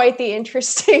quite the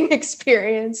interesting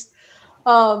experience.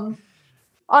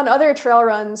 On other trail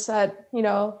runs at, you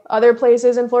know, other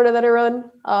places in Florida that I run,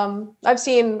 I've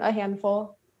seen a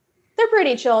handful. They're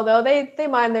pretty chill though. They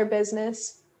mind their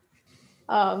business.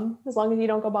 As long as you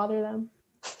don't go bother them.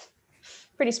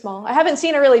 Pretty small. I haven't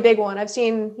seen a really big one. I've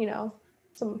seen, you know,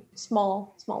 some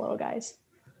small little guys.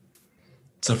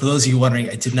 So for those of you wondering,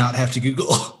 I did not have to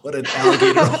Google what an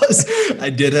alligator was.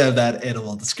 I did have that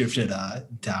animal description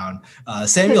down.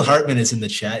 Samuel Hartman is in the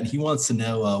chat, and he wants to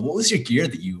know, what was your gear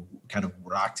that you kind of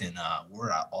rocked and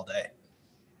wore out all day?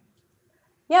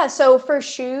 Yeah, so for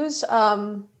shoes, I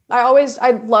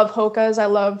love Hoka's. I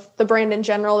love the brand in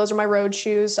general. Those are my road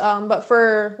shoes. But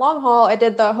for long haul, I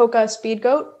did the Hoka Speed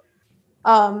Goat.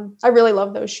 I really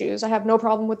love those shoes. I have no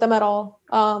problem with them at all.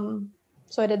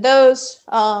 So I did those.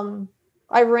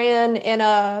 I ran in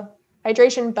a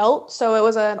hydration belt. So it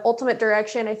was an Ultimate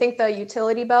Direction. I think the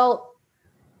utility belt,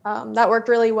 that worked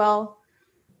really well.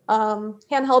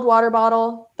 Handheld water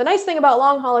bottle. The nice thing about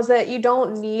long haul is that you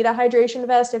don't need a hydration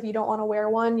vest if you don't want to wear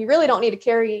one. You really don't need to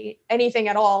carry anything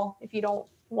at all if you don't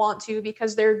want to,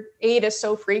 because their aid is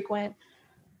so frequent.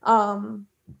 I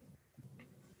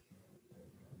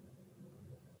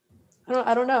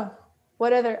don't know.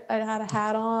 What other? I had a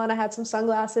hat on. I had some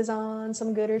sunglasses on,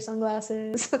 some Gooder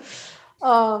sunglasses.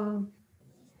 Yeah,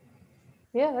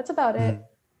 that's about it.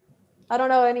 I don't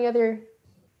know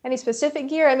any specific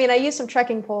gear. I mean, I used some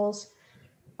trekking poles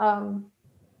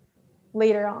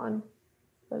later on.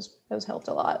 Those helped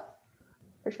a lot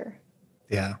for sure.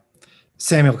 Yeah.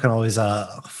 Samuel can always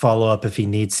follow up if he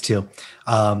needs to.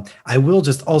 I will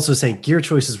just also say gear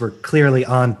choices were clearly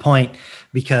on point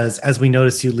because as we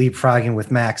noticed you leapfrogging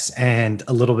with Max, and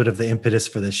a little bit of the impetus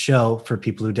for this show, for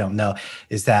people who don't know,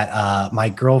 is that my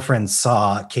girlfriend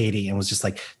saw Katie and was just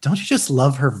like, don't you just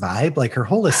love her vibe? Like her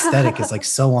whole aesthetic is like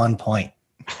so on point.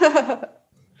 I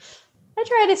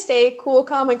try to stay cool,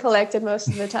 calm, and collected most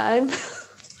of the time.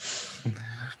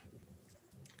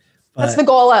 That's the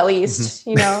goal, at least,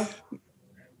 you know.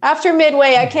 After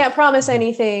midway, I can't promise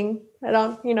anything. I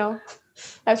don't, you know,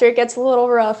 after it gets a little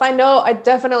rough. I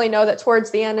definitely know that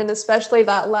towards the end, and especially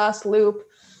that last loop,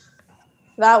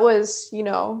 that was, you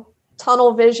know,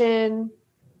 tunnel vision,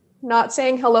 not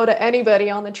saying hello to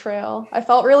anybody on the trail. I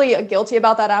felt really guilty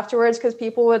about that afterwards because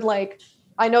people would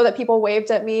I know that people waved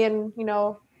at me, and, you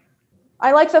know,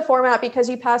 I like the format because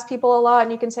you pass people a lot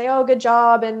and you can say, oh, good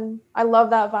job. And I love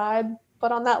that vibe.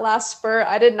 But on that last spurt,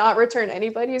 I did not return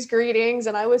anybody's greetings.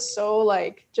 And I was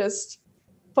so just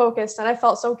focused. And I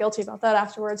felt so guilty about that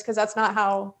afterwards because that's not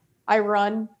how I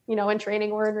run, you know, in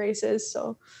training or in races.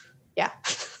 So, yeah.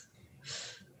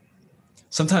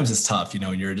 Sometimes it's tough, you know,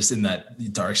 when you're just in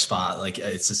that dark spot. Like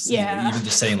it's just, you know, even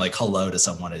just saying hello to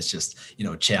someone is just, you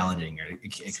know, challenging. Or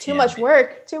it's too much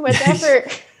work, too much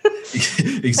effort.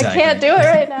 Exactly. I can't do it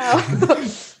right now.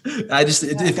 I just,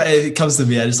 if it comes to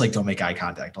me, I just don't make eye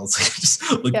contact. I'll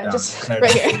just look down. Just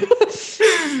right here.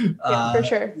 For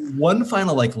sure. One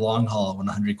final long haul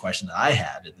 100 question that I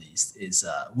have at least is,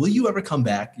 will you ever come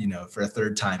back, you know, for a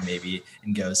third time maybe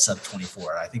and go sub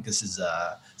 24? I think this is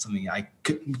something I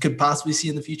could possibly see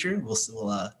in the future.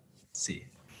 We'll see.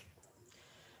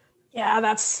 Yeah,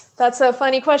 that's a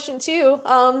funny question too.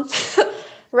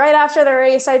 Right after the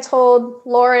race, I told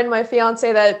Lauren, my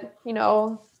fiance, that, you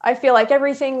know, I feel like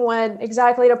everything went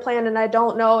exactly to plan, and I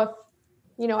don't know if,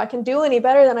 you know, I can do any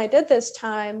better than I did this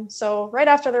time. So right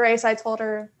after the race, I told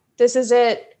her, this is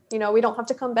it. You know, we don't have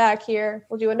to come back here.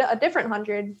 We'll do a different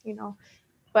 100, you know,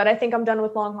 but I think I'm done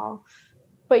with long haul.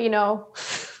 But, you know,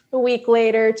 a week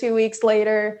later, 2 weeks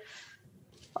later,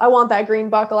 I want that green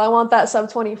buckle. I want that sub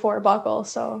 24 buckle.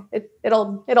 So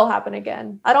it'll happen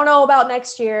again. I don't know about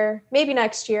next year, maybe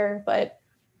next year, but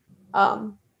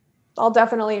I'll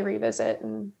definitely revisit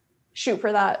and shoot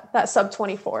for that sub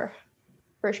 24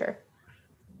 for sure.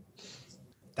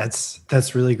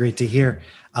 That's really great to hear.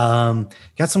 Got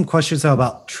some questions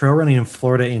about trail running in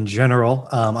Florida in general.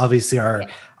 Obviously our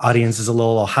audience is a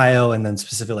little Ohio and then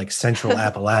specifically Central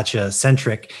Appalachia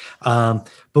centric. But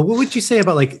what would you say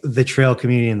about the trail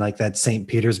community in that St.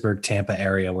 Petersburg, Tampa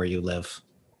area where you live?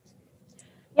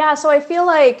 Yeah, so I feel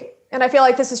like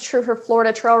this is true for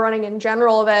Florida trail running in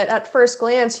general, that at first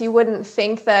glance, you wouldn't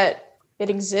think that it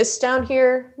exists down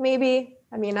here, maybe.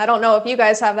 I mean, I don't know if you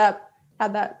guys had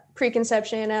that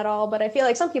preconception at all, but I feel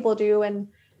like some people do. And,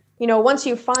 you know, once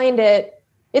you find it,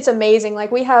 it's amazing.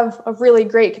 We have a really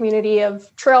great community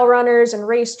of trail runners and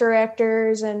race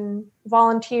directors and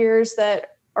volunteers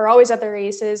that are always at the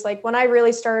races. When I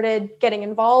really started getting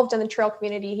involved in the trail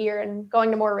community here and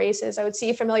going to more races, I would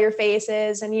see familiar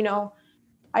faces. And, you know,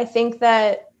 I think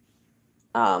that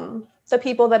the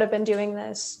people that have been doing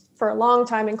this for a long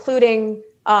time, including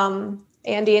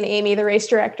Andy and Amy, the race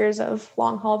directors of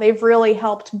Long Haul, they've really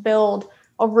helped build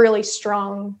a really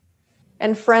strong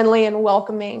and friendly and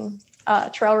welcoming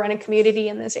trail running community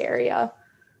in this area.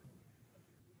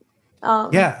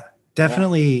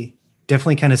 Definitely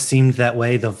kind of seemed that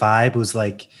way. The vibe was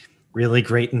really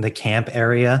great in the camp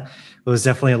area. It was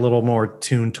definitely a little more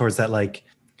tuned towards that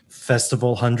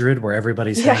festival 100 where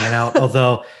everybody's hanging out,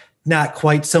 although not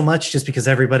quite so much, just because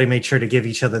everybody made sure to give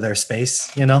each other their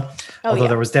space, you know. Although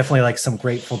there was definitely some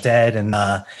Grateful Dead and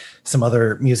some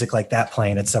other music like that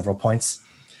playing at several points.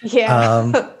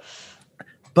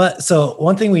 But so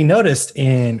one thing we noticed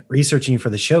in researching for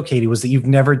the show, Katie, was that you've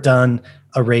never done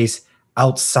a race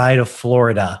outside of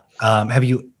Florida. Have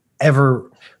you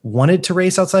ever wanted to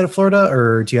race outside of Florida,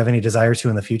 or do you have any desire to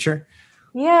in the future?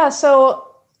 Yeah, so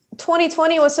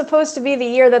 2020 was supposed to be the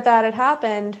year that had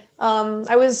happened.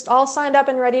 I was all signed up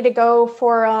and ready to go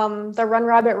for the Run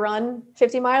Rabbit Run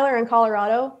 50 miler in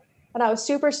Colorado. And I was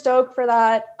super stoked for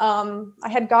that. I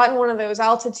had gotten one of those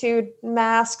altitude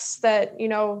masks that, you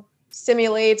know,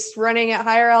 simulates running at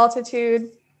higher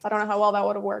altitude. I don't know how well that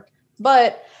would have worked,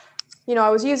 but, you know, I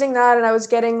was using that and I was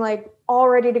getting all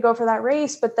ready to go for that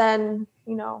race. But then,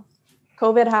 you know,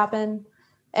 COVID happened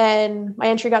and my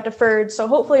entry got deferred. So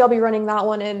hopefully I'll be running that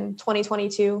one in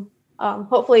 2022.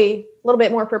 Hopefully a little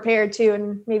bit more prepared too,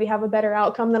 and maybe have a better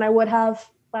outcome than I would have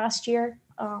last year.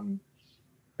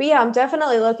 But yeah, I'm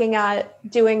definitely looking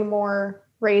at doing more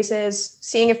races,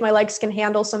 seeing if my legs can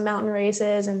handle some mountain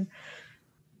races and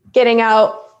getting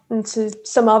out into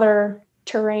some other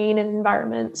terrain and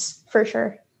environments for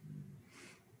sure.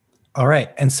 All right.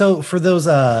 And so for those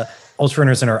ultra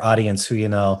runners in our audience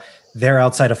who, they're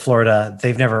outside of Florida,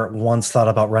 they've never once thought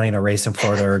about running a race in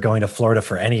Florida or going to Florida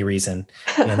for any reason,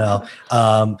 what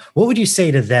would you say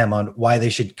to them on why they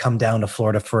should come down to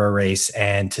Florida for a race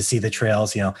and to see the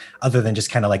trails, other than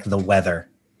just kind of like the weather?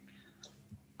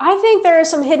 I think there are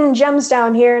some hidden gems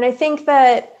down here, and I think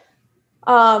that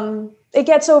it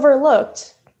gets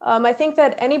overlooked. I think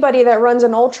that anybody that runs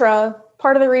an ultra,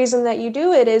 part of the reason that you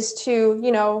do it is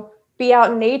to, be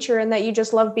out in nature, and that you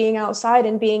just love being outside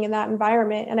and being in that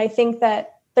environment. And I think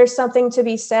that there's something to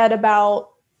be said about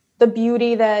the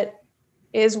beauty that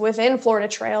is within Florida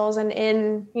trails and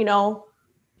in,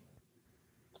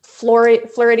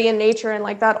 Floridian nature and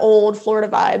like that old Florida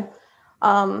vibe.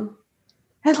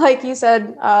 And like you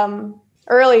said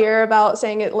earlier about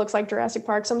saying it looks like Jurassic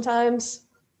Park sometimes,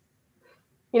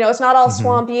 it's not all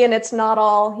swampy and it's not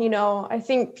all, I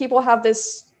think people have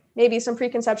maybe some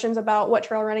preconceptions about what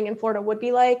trail running in Florida would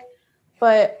be like,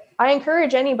 but I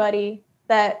encourage anybody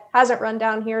that hasn't run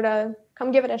down here to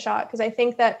come give it a shot, because I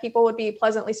think that people would be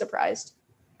pleasantly surprised.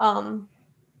 Because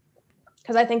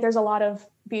I think there's a lot of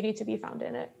beauty to be found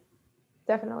in it,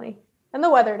 definitely, and the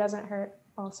weather doesn't hurt.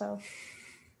 Also,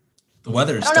 the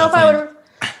weather is. I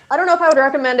don't know if I would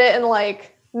recommend it in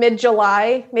like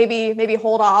mid-July. Maybe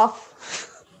hold off.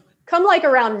 Come like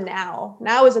around now.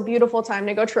 Now is a beautiful time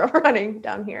to go trail running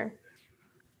down here.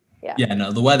 Yeah,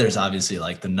 no, the weather is obviously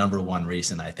like the number one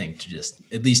reason I think to just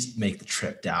at least make the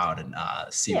trip down and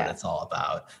see what it's all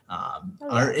about.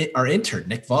 Our intern,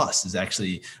 Nick Voss, is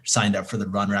actually signed up for the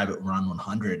Run Rabbit Run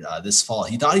 100 this fall.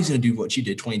 He thought he was going to do what you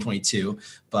did 2022,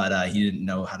 but he didn't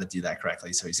know how to do that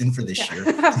correctly. So he's in for this year.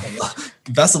 So,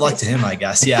 best of luck to him, I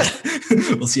guess. Yeah,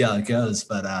 we'll see how it goes.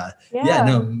 But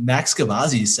Max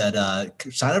Gavazzi said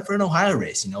sign up for an Ohio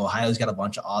race. Ohio's got a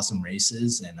bunch of awesome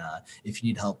races, and if you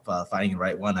need help finding the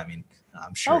right one,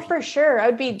 I'm sure. Oh, for sure. I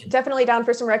would be definitely down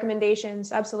for some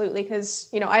recommendations. Absolutely. Because,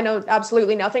 I know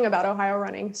absolutely nothing about Ohio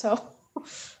running. So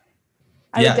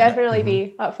I would definitely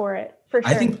be up for it. For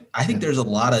sure. I think there's a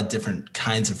lot of different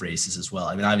kinds of races as well.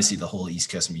 Obviously the whole East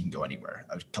Coast, you can go anywhere,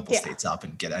 a couple states up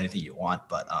and get anything you want.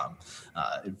 But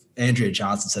Andrea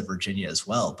Johnson said Virginia as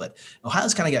well. But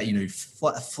Ohio's kind of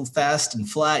got, fast and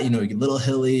flat, a little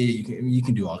hilly. You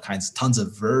can do all kinds, tons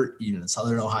of vert, even in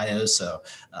Southern Ohio. So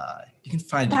you can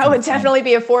find. That would definitely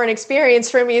be a foreign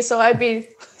experience for me. So I'd be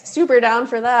super down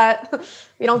for that.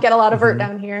 We don't get a lot of vert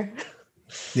down here.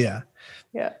 Yeah.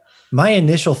 Yeah. My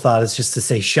initial thought is just to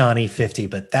say Shawnee 50,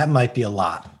 but that might be a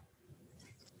lot.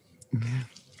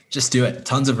 Just do it.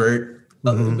 Tons of vert.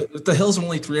 The hill's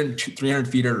only 300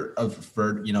 feet of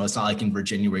vert. It's not like in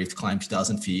Virginia where you have to climb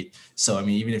 2,000 feet. So,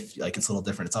 even if it's a little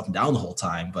different, it's up and down the whole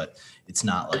time, but it's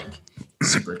not like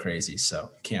super crazy.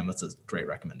 So Cam, that's a great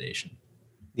recommendation.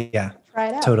 Yeah, try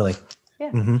it out. Totally.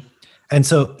 Yeah. Mm-hmm. And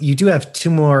so you do have two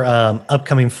more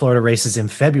upcoming Florida races in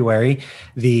February,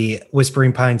 the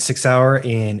Whispering Pines 6 hour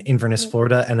in Inverness,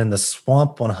 Florida, and then the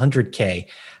Swamp 100K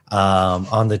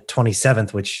on the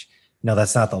 27th, which, no,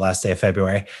 that's not the last day of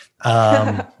February.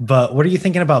 But what are you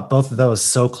thinking about both of those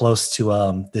so close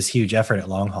to this huge effort at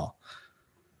Long Haul?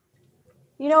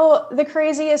 The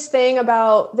craziest thing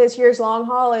about this year's Long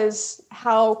Haul is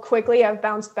how quickly I've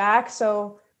bounced back.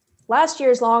 So last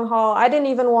year's Long Haul, I didn't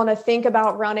even want to think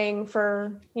about running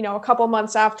for, a couple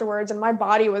months afterwards, and my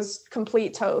body was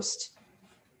complete toast.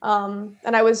 And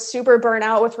I was super burnt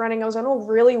out with running. I was in a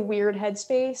really weird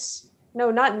headspace.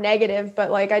 No, not negative,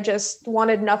 but I just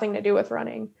wanted nothing to do with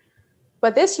running.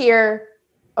 But this year,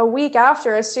 a week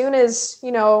after, as soon as,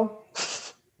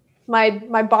 my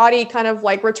body kind of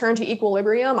returned to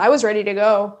equilibrium, I was ready to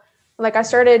go. I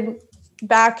started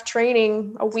back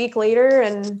training a week later,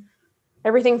 and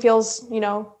everything feels,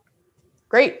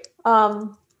 great.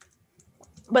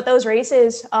 But those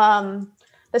races,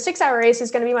 the 6 hour race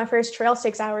is going to be my first trail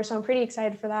 6 hours. So I'm pretty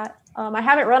excited for that. I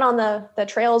haven't run on the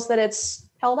trails that it's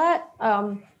held at.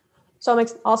 So I'm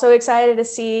also excited to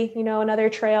see, another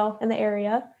trail in the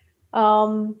area.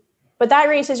 But that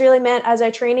race is really meant as a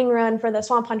training run for the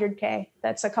Swamp 100K.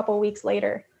 That's a couple weeks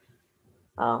later.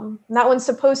 That one's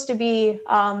supposed to be,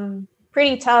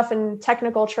 pretty tough and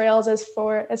technical trails as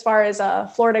far as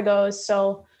Florida goes.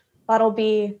 So that'll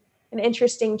be an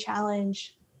interesting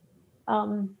challenge.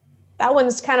 That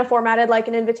one's kind of formatted like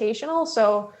an invitational.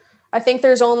 So I think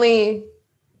there's only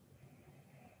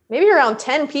maybe around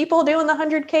 10 people doing the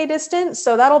 100K distance.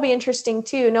 So that'll be interesting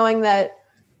too, knowing that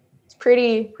it's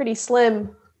pretty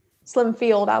slim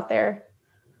field out there.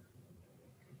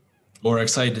 We're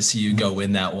excited to see you go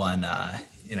win that one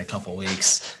in a couple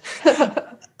weeks.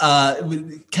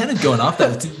 Kind of going off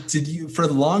that, did you, for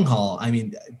the long haul, I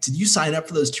mean, did you sign up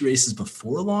for those 2 races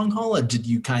before long haul, or did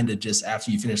you kind of just after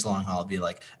you finish long haul be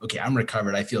like, okay, I'm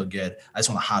recovered, I feel good, I just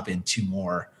want to hop in 2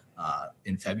 more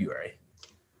in February?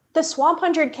 The Swamp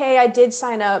 100K, I did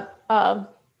sign up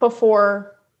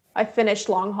before I finished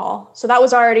long haul. So that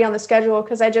was already on the schedule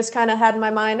because I just kind of had in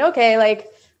my mind, okay, like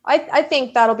I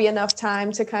think that'll be enough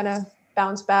time to kind of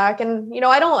bounce back. And,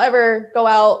 I don't ever go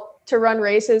out to run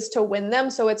races to win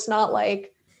them. So it's not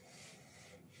like,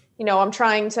 I'm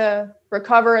trying to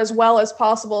recover as well as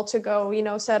possible to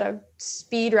go, set a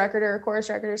speed record or a course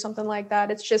record or something like that.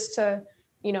 It's just to,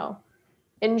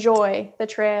 enjoy the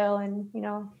trail and,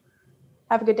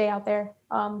 have a good day out there.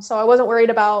 So I wasn't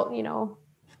worried about,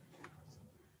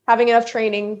 having enough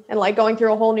training and like going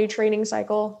through a whole new training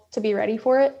cycle to be ready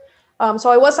for it. So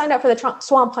I was signed up for the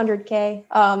Swamp 100K.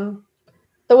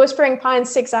 The Whispering Pines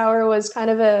 6 hour was kind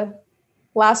of a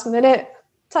last minute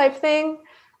type thing.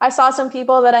 I saw some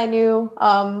people that I knew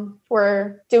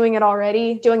were doing it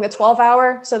already, doing the 12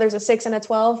 hour. So there's a 6 and a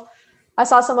 12. I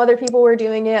saw some other people were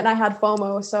doing it and I had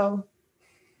FOMO. So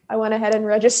I went ahead and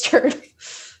registered.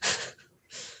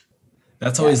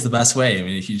 That's always the best way. I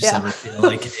mean, if you just ever feel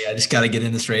like, hey, I just got to get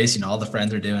in this race, all the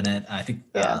friends are doing it. I think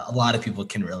a lot of people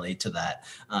can relate to that.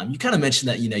 You kind of mentioned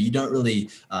that, you don't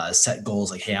really set goals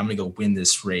like, hey, I'm going to go win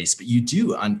this race, but you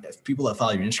do on people that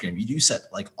follow your Instagram, you do set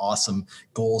like awesome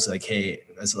goals. Like, hey,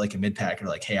 as like a mid-packer,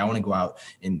 like, hey, I want to go out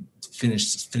and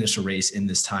finish a race in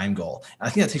this time goal. And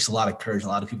I think that takes a lot of courage. A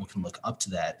lot of people can look up to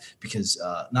that because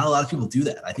not a lot of people do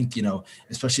that. I think,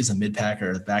 especially as a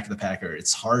mid-packer, the back of the packer,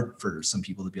 it's hard for some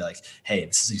people to be like, hey,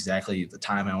 this is exactly the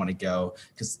time I want to go,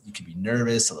 because you can be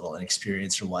nervous, a little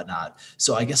inexperienced or whatnot.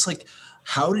 So I guess like,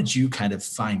 how did you kind of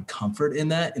find comfort in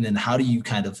that? And then how do you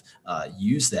kind of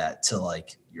use that to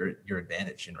like your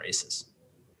advantage in races?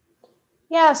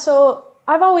 Yeah. So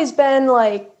I've always been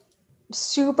like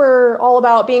super all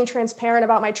about being transparent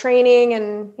about my training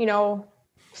and,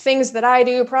 things that I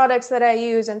do, products that I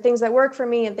use, and things that work for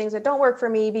me and things that don't work for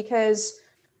me, because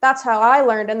that's how I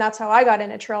learned and that's how I got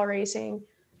into trail racing.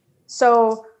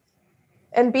 So,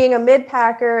 and being a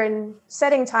mid-packer and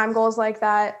setting time goals like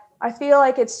that, I feel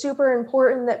like it's super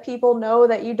important that people know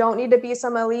that you don't need to be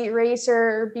some elite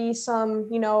racer or be some,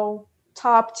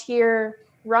 top tier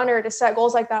runner to set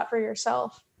goals like that for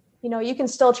yourself. You can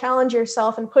still challenge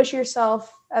yourself and push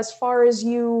yourself as far as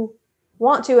you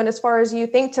want to and as far as you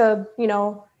think to,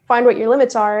 find what your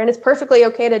limits are. And it's perfectly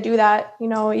okay to do that,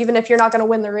 even if you're not going to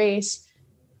win the race.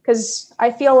 Because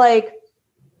I feel like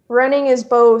running is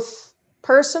both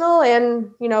personal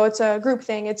and, it's a group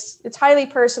thing. It's highly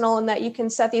personal in that you can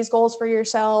set these goals for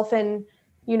yourself and,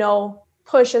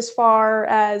 push as far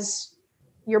as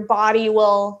your body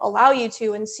will allow you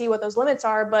to and see what those limits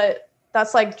are. But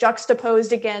that's like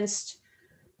juxtaposed against,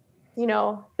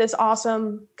 this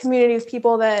awesome community of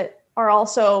people that are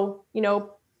also,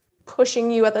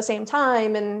 pushing you at the same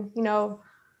time and,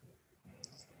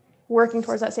 working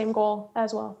towards that same goal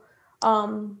as well.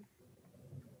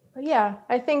 But yeah,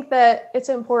 I think that it's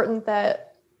important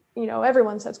that,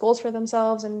 everyone sets goals for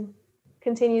themselves and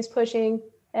continues pushing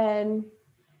and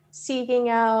seeking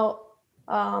out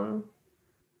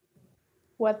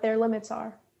what their limits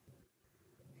are.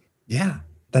 Yeah,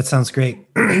 that sounds great.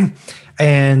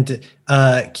 And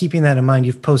keeping that in mind,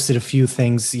 you've posted a few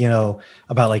things,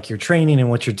 about like your training and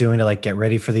what you're doing to like get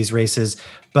ready for these races.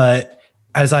 But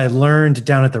as I learned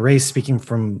down at the race, speaking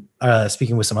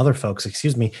with some other folks,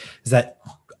 is that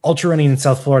ultra running in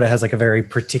South Florida has like a very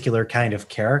particular kind of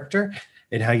character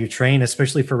in how you train,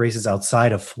 especially for races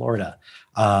outside of Florida.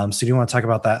 So do you want to talk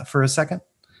about that for a second?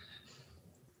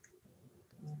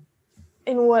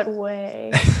 In what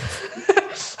way?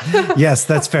 Yes,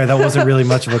 that's fair. That wasn't really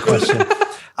much of a question.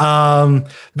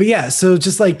 But yeah, so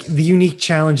just like the unique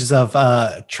challenges of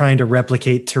trying to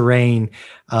replicate terrain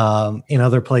in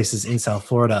other places in South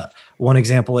Florida. One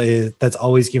example is that's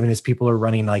always given is people are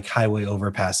running like highway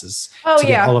overpasses to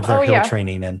get all of their hill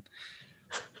training in.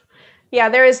 Yeah,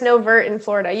 there is no vert in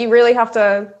Florida. You really have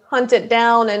to hunt it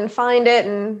down and find it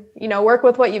and, work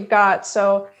with what you've got.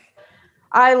 So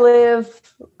I live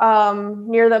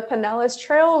near the Pinellas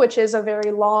Trail, which is a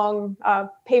very long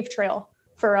paved trail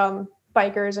for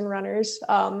bikers and runners.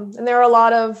 And there are a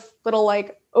lot of little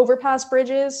like overpass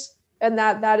bridges, and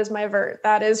that is my vert.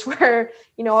 That is where,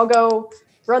 I'll go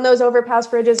run those overpass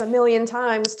bridges a million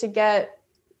times to get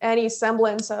any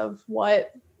semblance of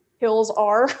what hills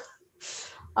are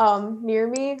near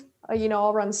me.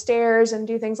 I'll run stairs and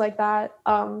do things like that.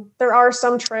 There are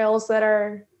some trails that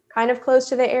are kind of close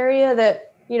to the area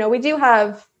that, we do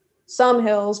have some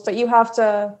hills, but you have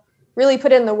to really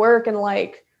put in the work and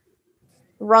like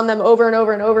run them over and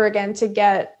over and over again to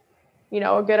get,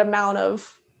 a good amount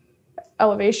of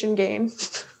elevation gain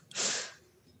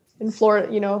in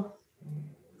Florida,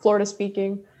 Florida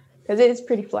speaking, because it's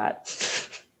pretty flat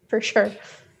for sure.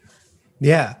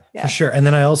 Yeah, for sure. And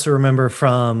then I also remember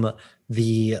from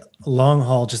the long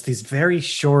haul, just these very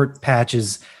short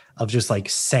patches of just like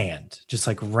sand, just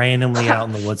like randomly out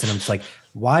in the woods. And I'm just like,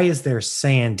 why is there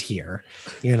sand here?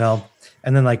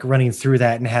 And then like running through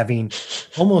that and having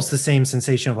almost the same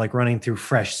sensation of like running through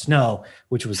fresh snow,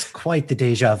 which was quite the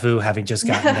deja vu having just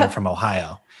gotten there from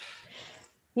Ohio.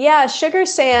 Yeah, sugar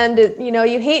sand,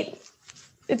 you hate.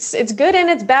 It's good and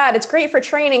it's bad. It's great for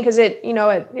training because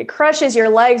it crushes your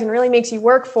legs and really makes you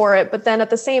work for it. But then at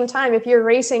the same time, if you're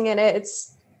racing in it,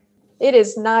 it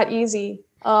is not easy.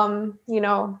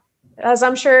 As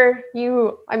I'm sure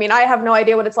I have no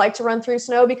idea what it's like to run through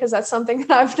snow because that's something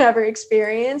that I've never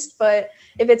experienced. But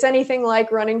if it's anything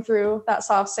like running through that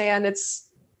soft sand, it's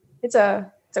a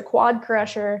quad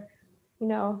crusher,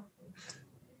 not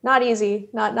easy,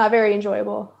 not very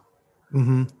enjoyable.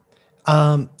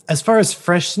 Mm-hmm. As far as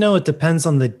fresh snow, it depends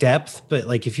on the depth, but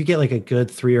like if you get like a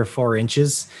good 3 or 4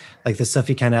 inches, like the stuff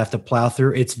you kind of have to plow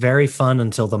through, it's very fun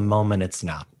until the moment it's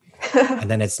not. And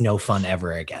then it's no fun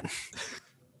ever again.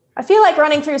 I feel like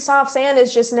running through soft sand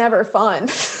is just never fun.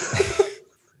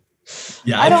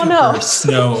 Yeah, I don't know.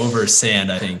 Snow over sand,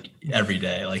 I think, every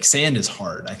day. Like sand is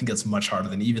hard. I think that's much harder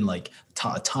than even like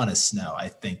a ton of snow. I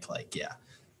think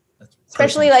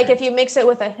especially like if you mix it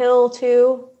with a hill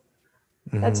too.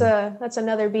 That's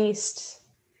another beast.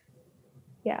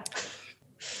 Yeah.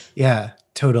 Yeah,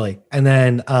 totally. And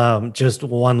then just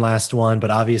one last one,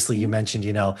 but obviously you mentioned,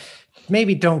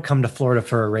 maybe don't come to Florida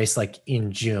for a race like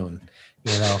in June,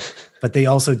 but they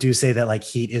also do say that like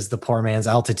heat is the poor man's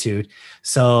altitude.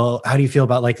 So how do you feel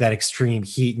about like that extreme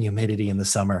heat and humidity in the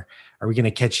summer? Are we going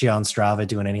to catch you on Strava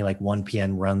doing any like 1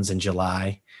 p.m. runs in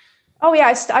July? Oh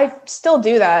yeah, I still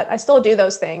do that. I still do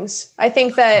those things. I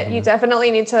think that you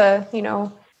definitely need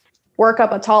to, work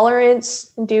up a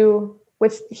tolerance and do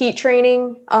with heat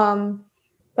training. But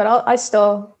I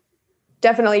still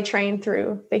definitely train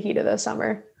through the heat of the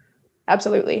summer.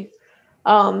 Absolutely.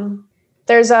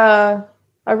 There's a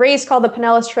race called the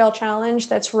Pinellas Trail Challenge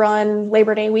that's run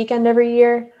Labor Day weekend every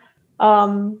year.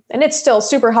 And it's still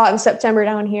super hot in September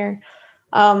down here.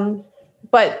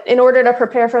 But in order to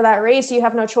prepare for that race, you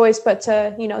have no choice but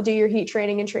to, do your heat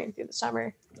training and train through the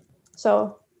summer.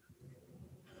 So,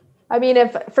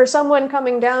 if for someone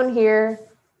coming down here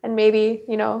and maybe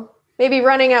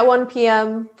running at 1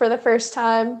 p.m. for the first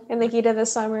time in the heat of the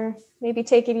summer, maybe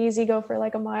take it easy, go for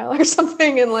like a mile or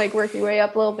something and like work your way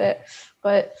up a little bit.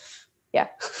 But yeah.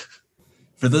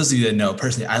 For those of you that know,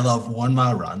 personally, I love 1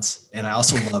 mile runs and I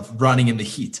also love running in the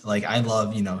heat. Like I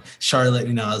love, Charlotte,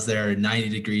 I was there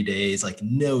 90-degree days, like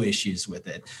no issues with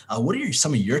it. What are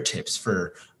some of your tips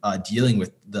for dealing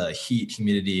with the heat,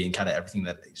 humidity, and kind of everything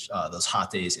that those hot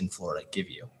days in Florida give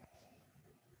you?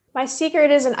 My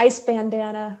secret is an ice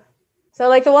bandana. So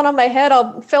like the one on my head,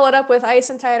 I'll fill it up with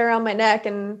ice and tie it around my neck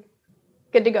and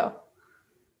good to go.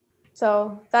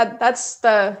 So that's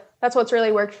what's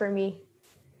really worked for me.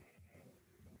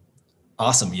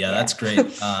 Awesome. Yeah, that's great.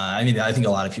 I think a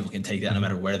lot of people can take that no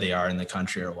matter where they are in the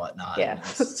country or whatnot. Yeah.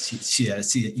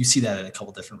 You see that at a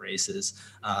couple different races.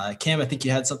 Cam, I think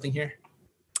you had something here.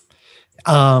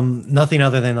 Nothing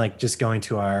other than like just going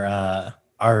to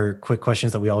our quick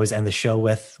questions that we always end the show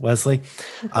with, Wesley.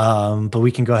 But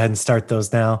we can go ahead and start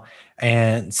those now.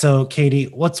 And so, Katie,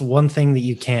 what's one thing that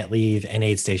you can't leave an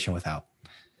aid station without?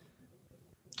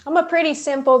 I'm a pretty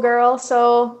simple girl,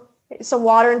 so some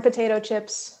water and potato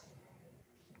chips.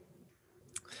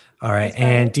 All right.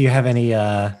 And do you have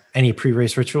any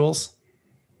pre-race rituals?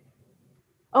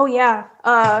 Oh yeah.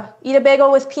 Eat a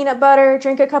bagel with peanut butter,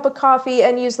 drink a cup of coffee,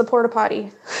 and use the porta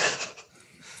potty.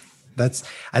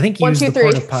 I think use the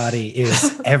porta potty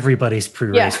is everybody's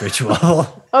pre-race ritual.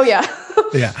 Oh yeah.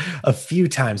 Yeah. A few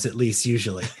times at least,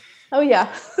 usually. Oh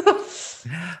yeah.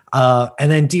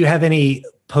 And then do you have any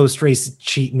post-race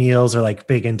cheat meals or like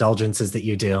big indulgences that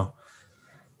you do?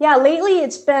 Yeah. Lately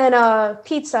it's been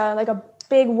pizza, like a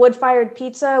big wood-fired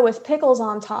pizza with pickles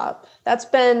on top. That's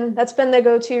been the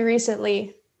go-to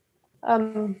recently.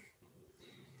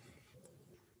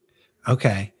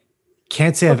 Okay.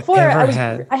 Can't say I've ever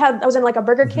had. I was in like a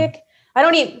burger kick. I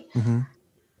don't eat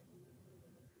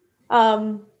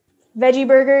veggie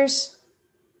burgers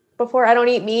before. I don't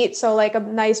eat meat, so like a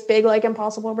nice big like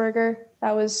Impossible burger.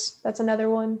 That's another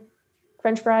one.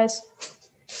 French fries.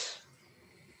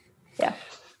 Yeah.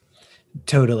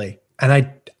 Totally. And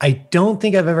I don't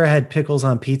think I've ever had pickles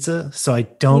on pizza, so I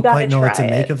don't quite know what to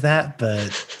make of that,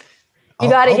 but you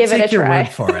got to give it a try. Your word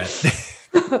for it.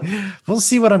 We'll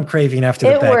see what I'm craving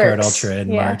after the Backyard Ultra in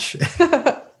March.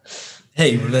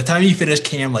 Hey, by the time you finish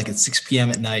Cam, like at 6 p.m.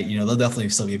 at night, there'll definitely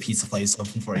still be a pizza place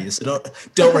open for you. So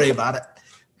don't worry about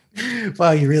it.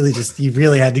 Wow, you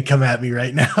really had to come at me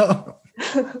right now.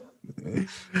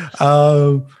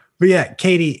 But yeah,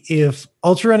 Katie, if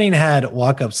ultra running had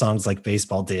walk-up songs like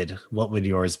baseball did, what would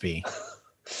yours be?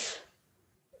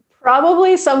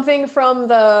 Probably something from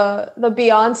the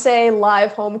Beyonce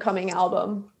live Homecoming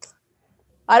album.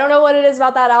 I don't know what it is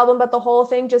about that album, but the whole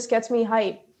thing just gets me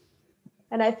hyped.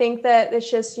 And I think that it's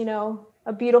just,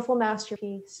 a beautiful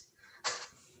masterpiece.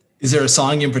 Is there a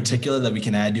song in particular that we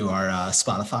can add to our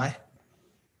Spotify?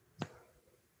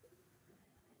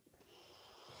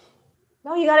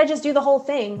 No, you got to just do the whole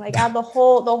thing. Like add the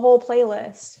whole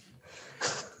playlist.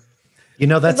 That's the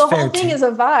fair. The whole thing is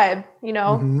a vibe,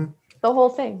 Mm-hmm. The whole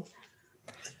thing.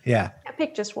 Yeah. I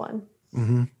pick just one.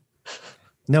 Mm-hmm.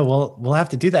 No, we'll have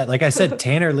to do that. Like I said,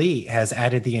 Tanner Lee has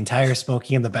added the entire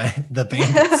Smokey and the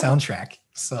Bandit soundtrack.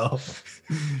 So,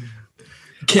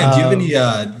 Cam, do you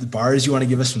have any bars you want to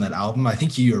give us from that album? I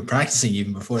think you were practicing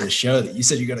even before the show that you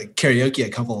said you're going to karaoke a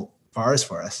couple bars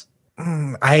for us.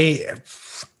 I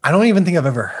don't even think I've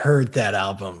ever heard that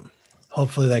album.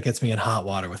 Hopefully that gets me in hot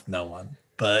water with no one.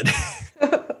 But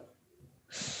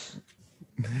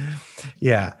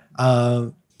yeah.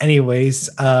 Anyways,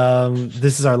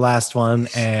 this is our last one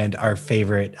and our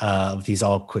favorite of these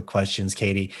all quick questions.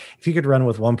 Katie, if you could run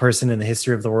with one person in the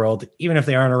history of the world, even if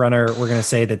they aren't a runner, we're going to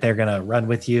say that they're going to run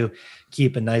with you,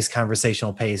 keep a nice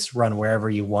conversational pace, run wherever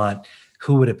you want.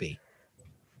 Who would it be?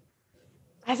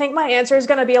 I think my answer is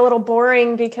going to be a little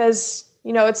boring because,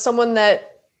 it's someone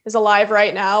that is alive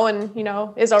right now and,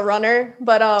 is a runner,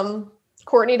 but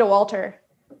Courtney Dauwalter.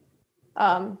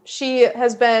 She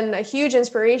has been a huge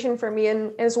inspiration for me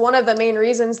and is one of the main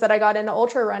reasons that I got into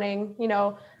ultra running.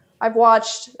 I've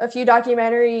watched a few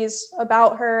documentaries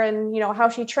about her and, how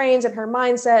she trains and her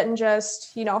mindset and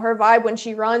just, her vibe when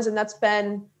she runs. And that's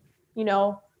been,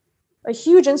 a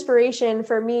huge inspiration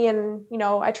for me. And,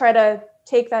 I try to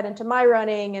take that into my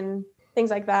running and things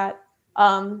like that.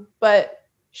 But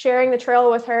sharing the trail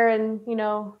with her and,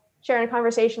 sharing a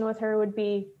conversation with her would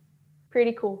be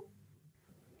pretty cool.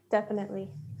 Definitely.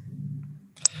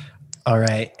 All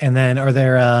right. And then are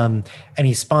there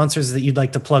any sponsors that you'd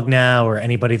like to plug now or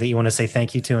anybody that you want to say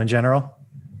thank you to in general?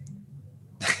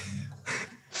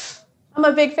 I'm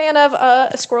a big fan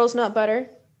of Squirrel's Nut Butter.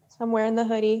 So I'm wearing the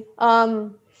hoodie.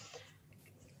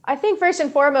 I think first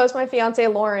and foremost, my fiance,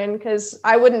 Lauren, because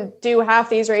I wouldn't do half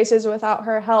these races without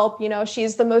her help.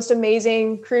 She's the most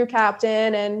amazing crew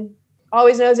captain and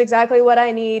always knows exactly what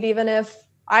I need, even if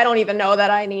I don't even know that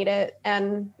I need it.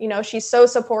 And, she's so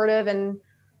supportive and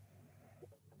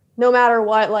no matter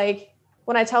what, like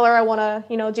when I tell her I want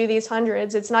to, do these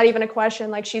hundreds, it's not even a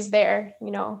question. Like she's there,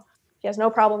 she has no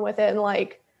problem with it. And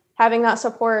like having that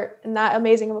support and that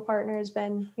amazing of a partner has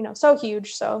been, so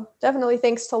huge. So definitely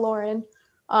thanks to Lauren.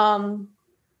 That's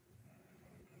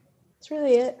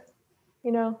really it.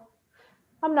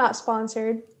 I'm not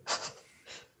sponsored.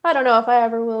 I don't know if I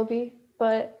ever will be,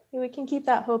 but we can keep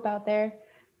that hope out there.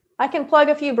 I can plug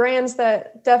a few brands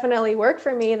that definitely work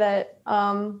for me that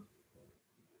can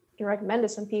recommend to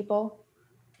some people.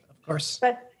 Of course.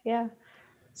 But yeah.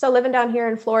 So living down here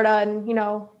in Florida and,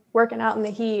 working out in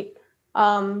the heat,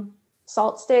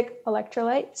 Salt Stick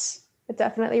electrolytes, I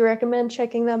definitely recommend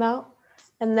checking them out.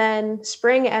 And then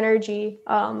Spring Energy,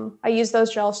 I use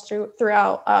those gels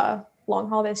throughout long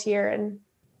haul this year and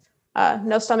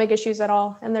no stomach issues at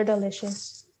all. And they're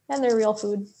delicious and they're real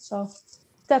food. So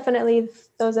definitely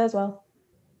those as well.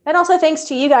 And also thanks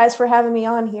to you guys for having me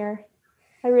on here.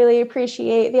 I really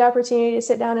appreciate the opportunity to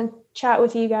sit down and chat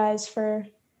with you guys for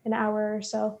an hour or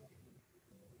so.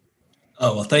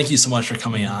 Oh, well, thank you so much for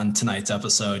coming on tonight's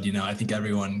episode. I think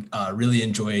everyone really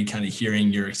enjoyed kind of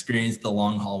hearing your experience at the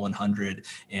Long Haul 100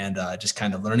 and just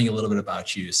kind of learning a little bit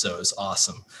about you. So it was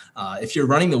awesome. If you're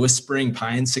running the Whispering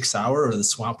Pines 6 Hour or the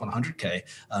Swamp 100K,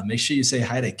 make sure you say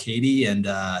hi to Katie and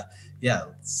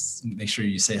make sure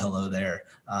you say hello there.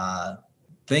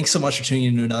 Thanks so much for tuning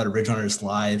in to another Ridge Runners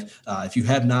Live. If you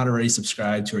have not already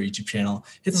subscribed to our YouTube channel,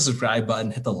 hit the subscribe button,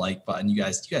 hit the like button. You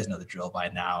guys know the drill by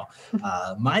now.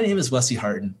 My name is Wesley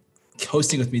Harton.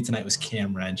 Hosting with me tonight was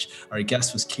Cam Wrench. Our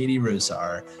guest was Katie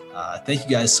Rosar. Thank you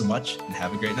guys so much and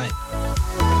have a great night.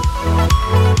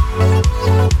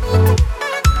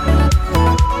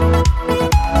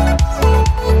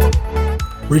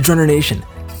 Ridge Runner Nation,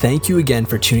 thank you again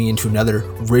for tuning in to another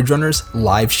Ridge Runners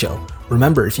live show.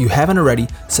 Remember, if you haven't already,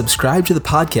 subscribe to the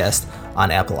podcast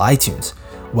on Apple iTunes.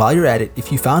 While you're at it,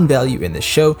 if you found value in this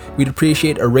show, we'd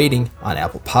appreciate a rating on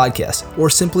Apple Podcasts, or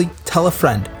simply tell a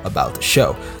friend about the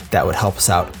show. That would help us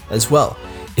out as well.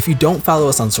 If you don't follow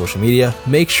us on social media,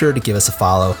 make sure to give us a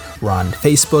follow. We're on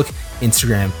Facebook,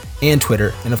 Instagram, and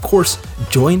Twitter. And of course,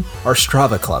 join our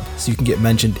Strava club so you can get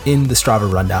mentioned in the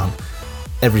Strava Rundown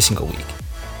every single week.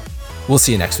 We'll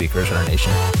see you next week, Ridge Runner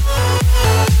Nation.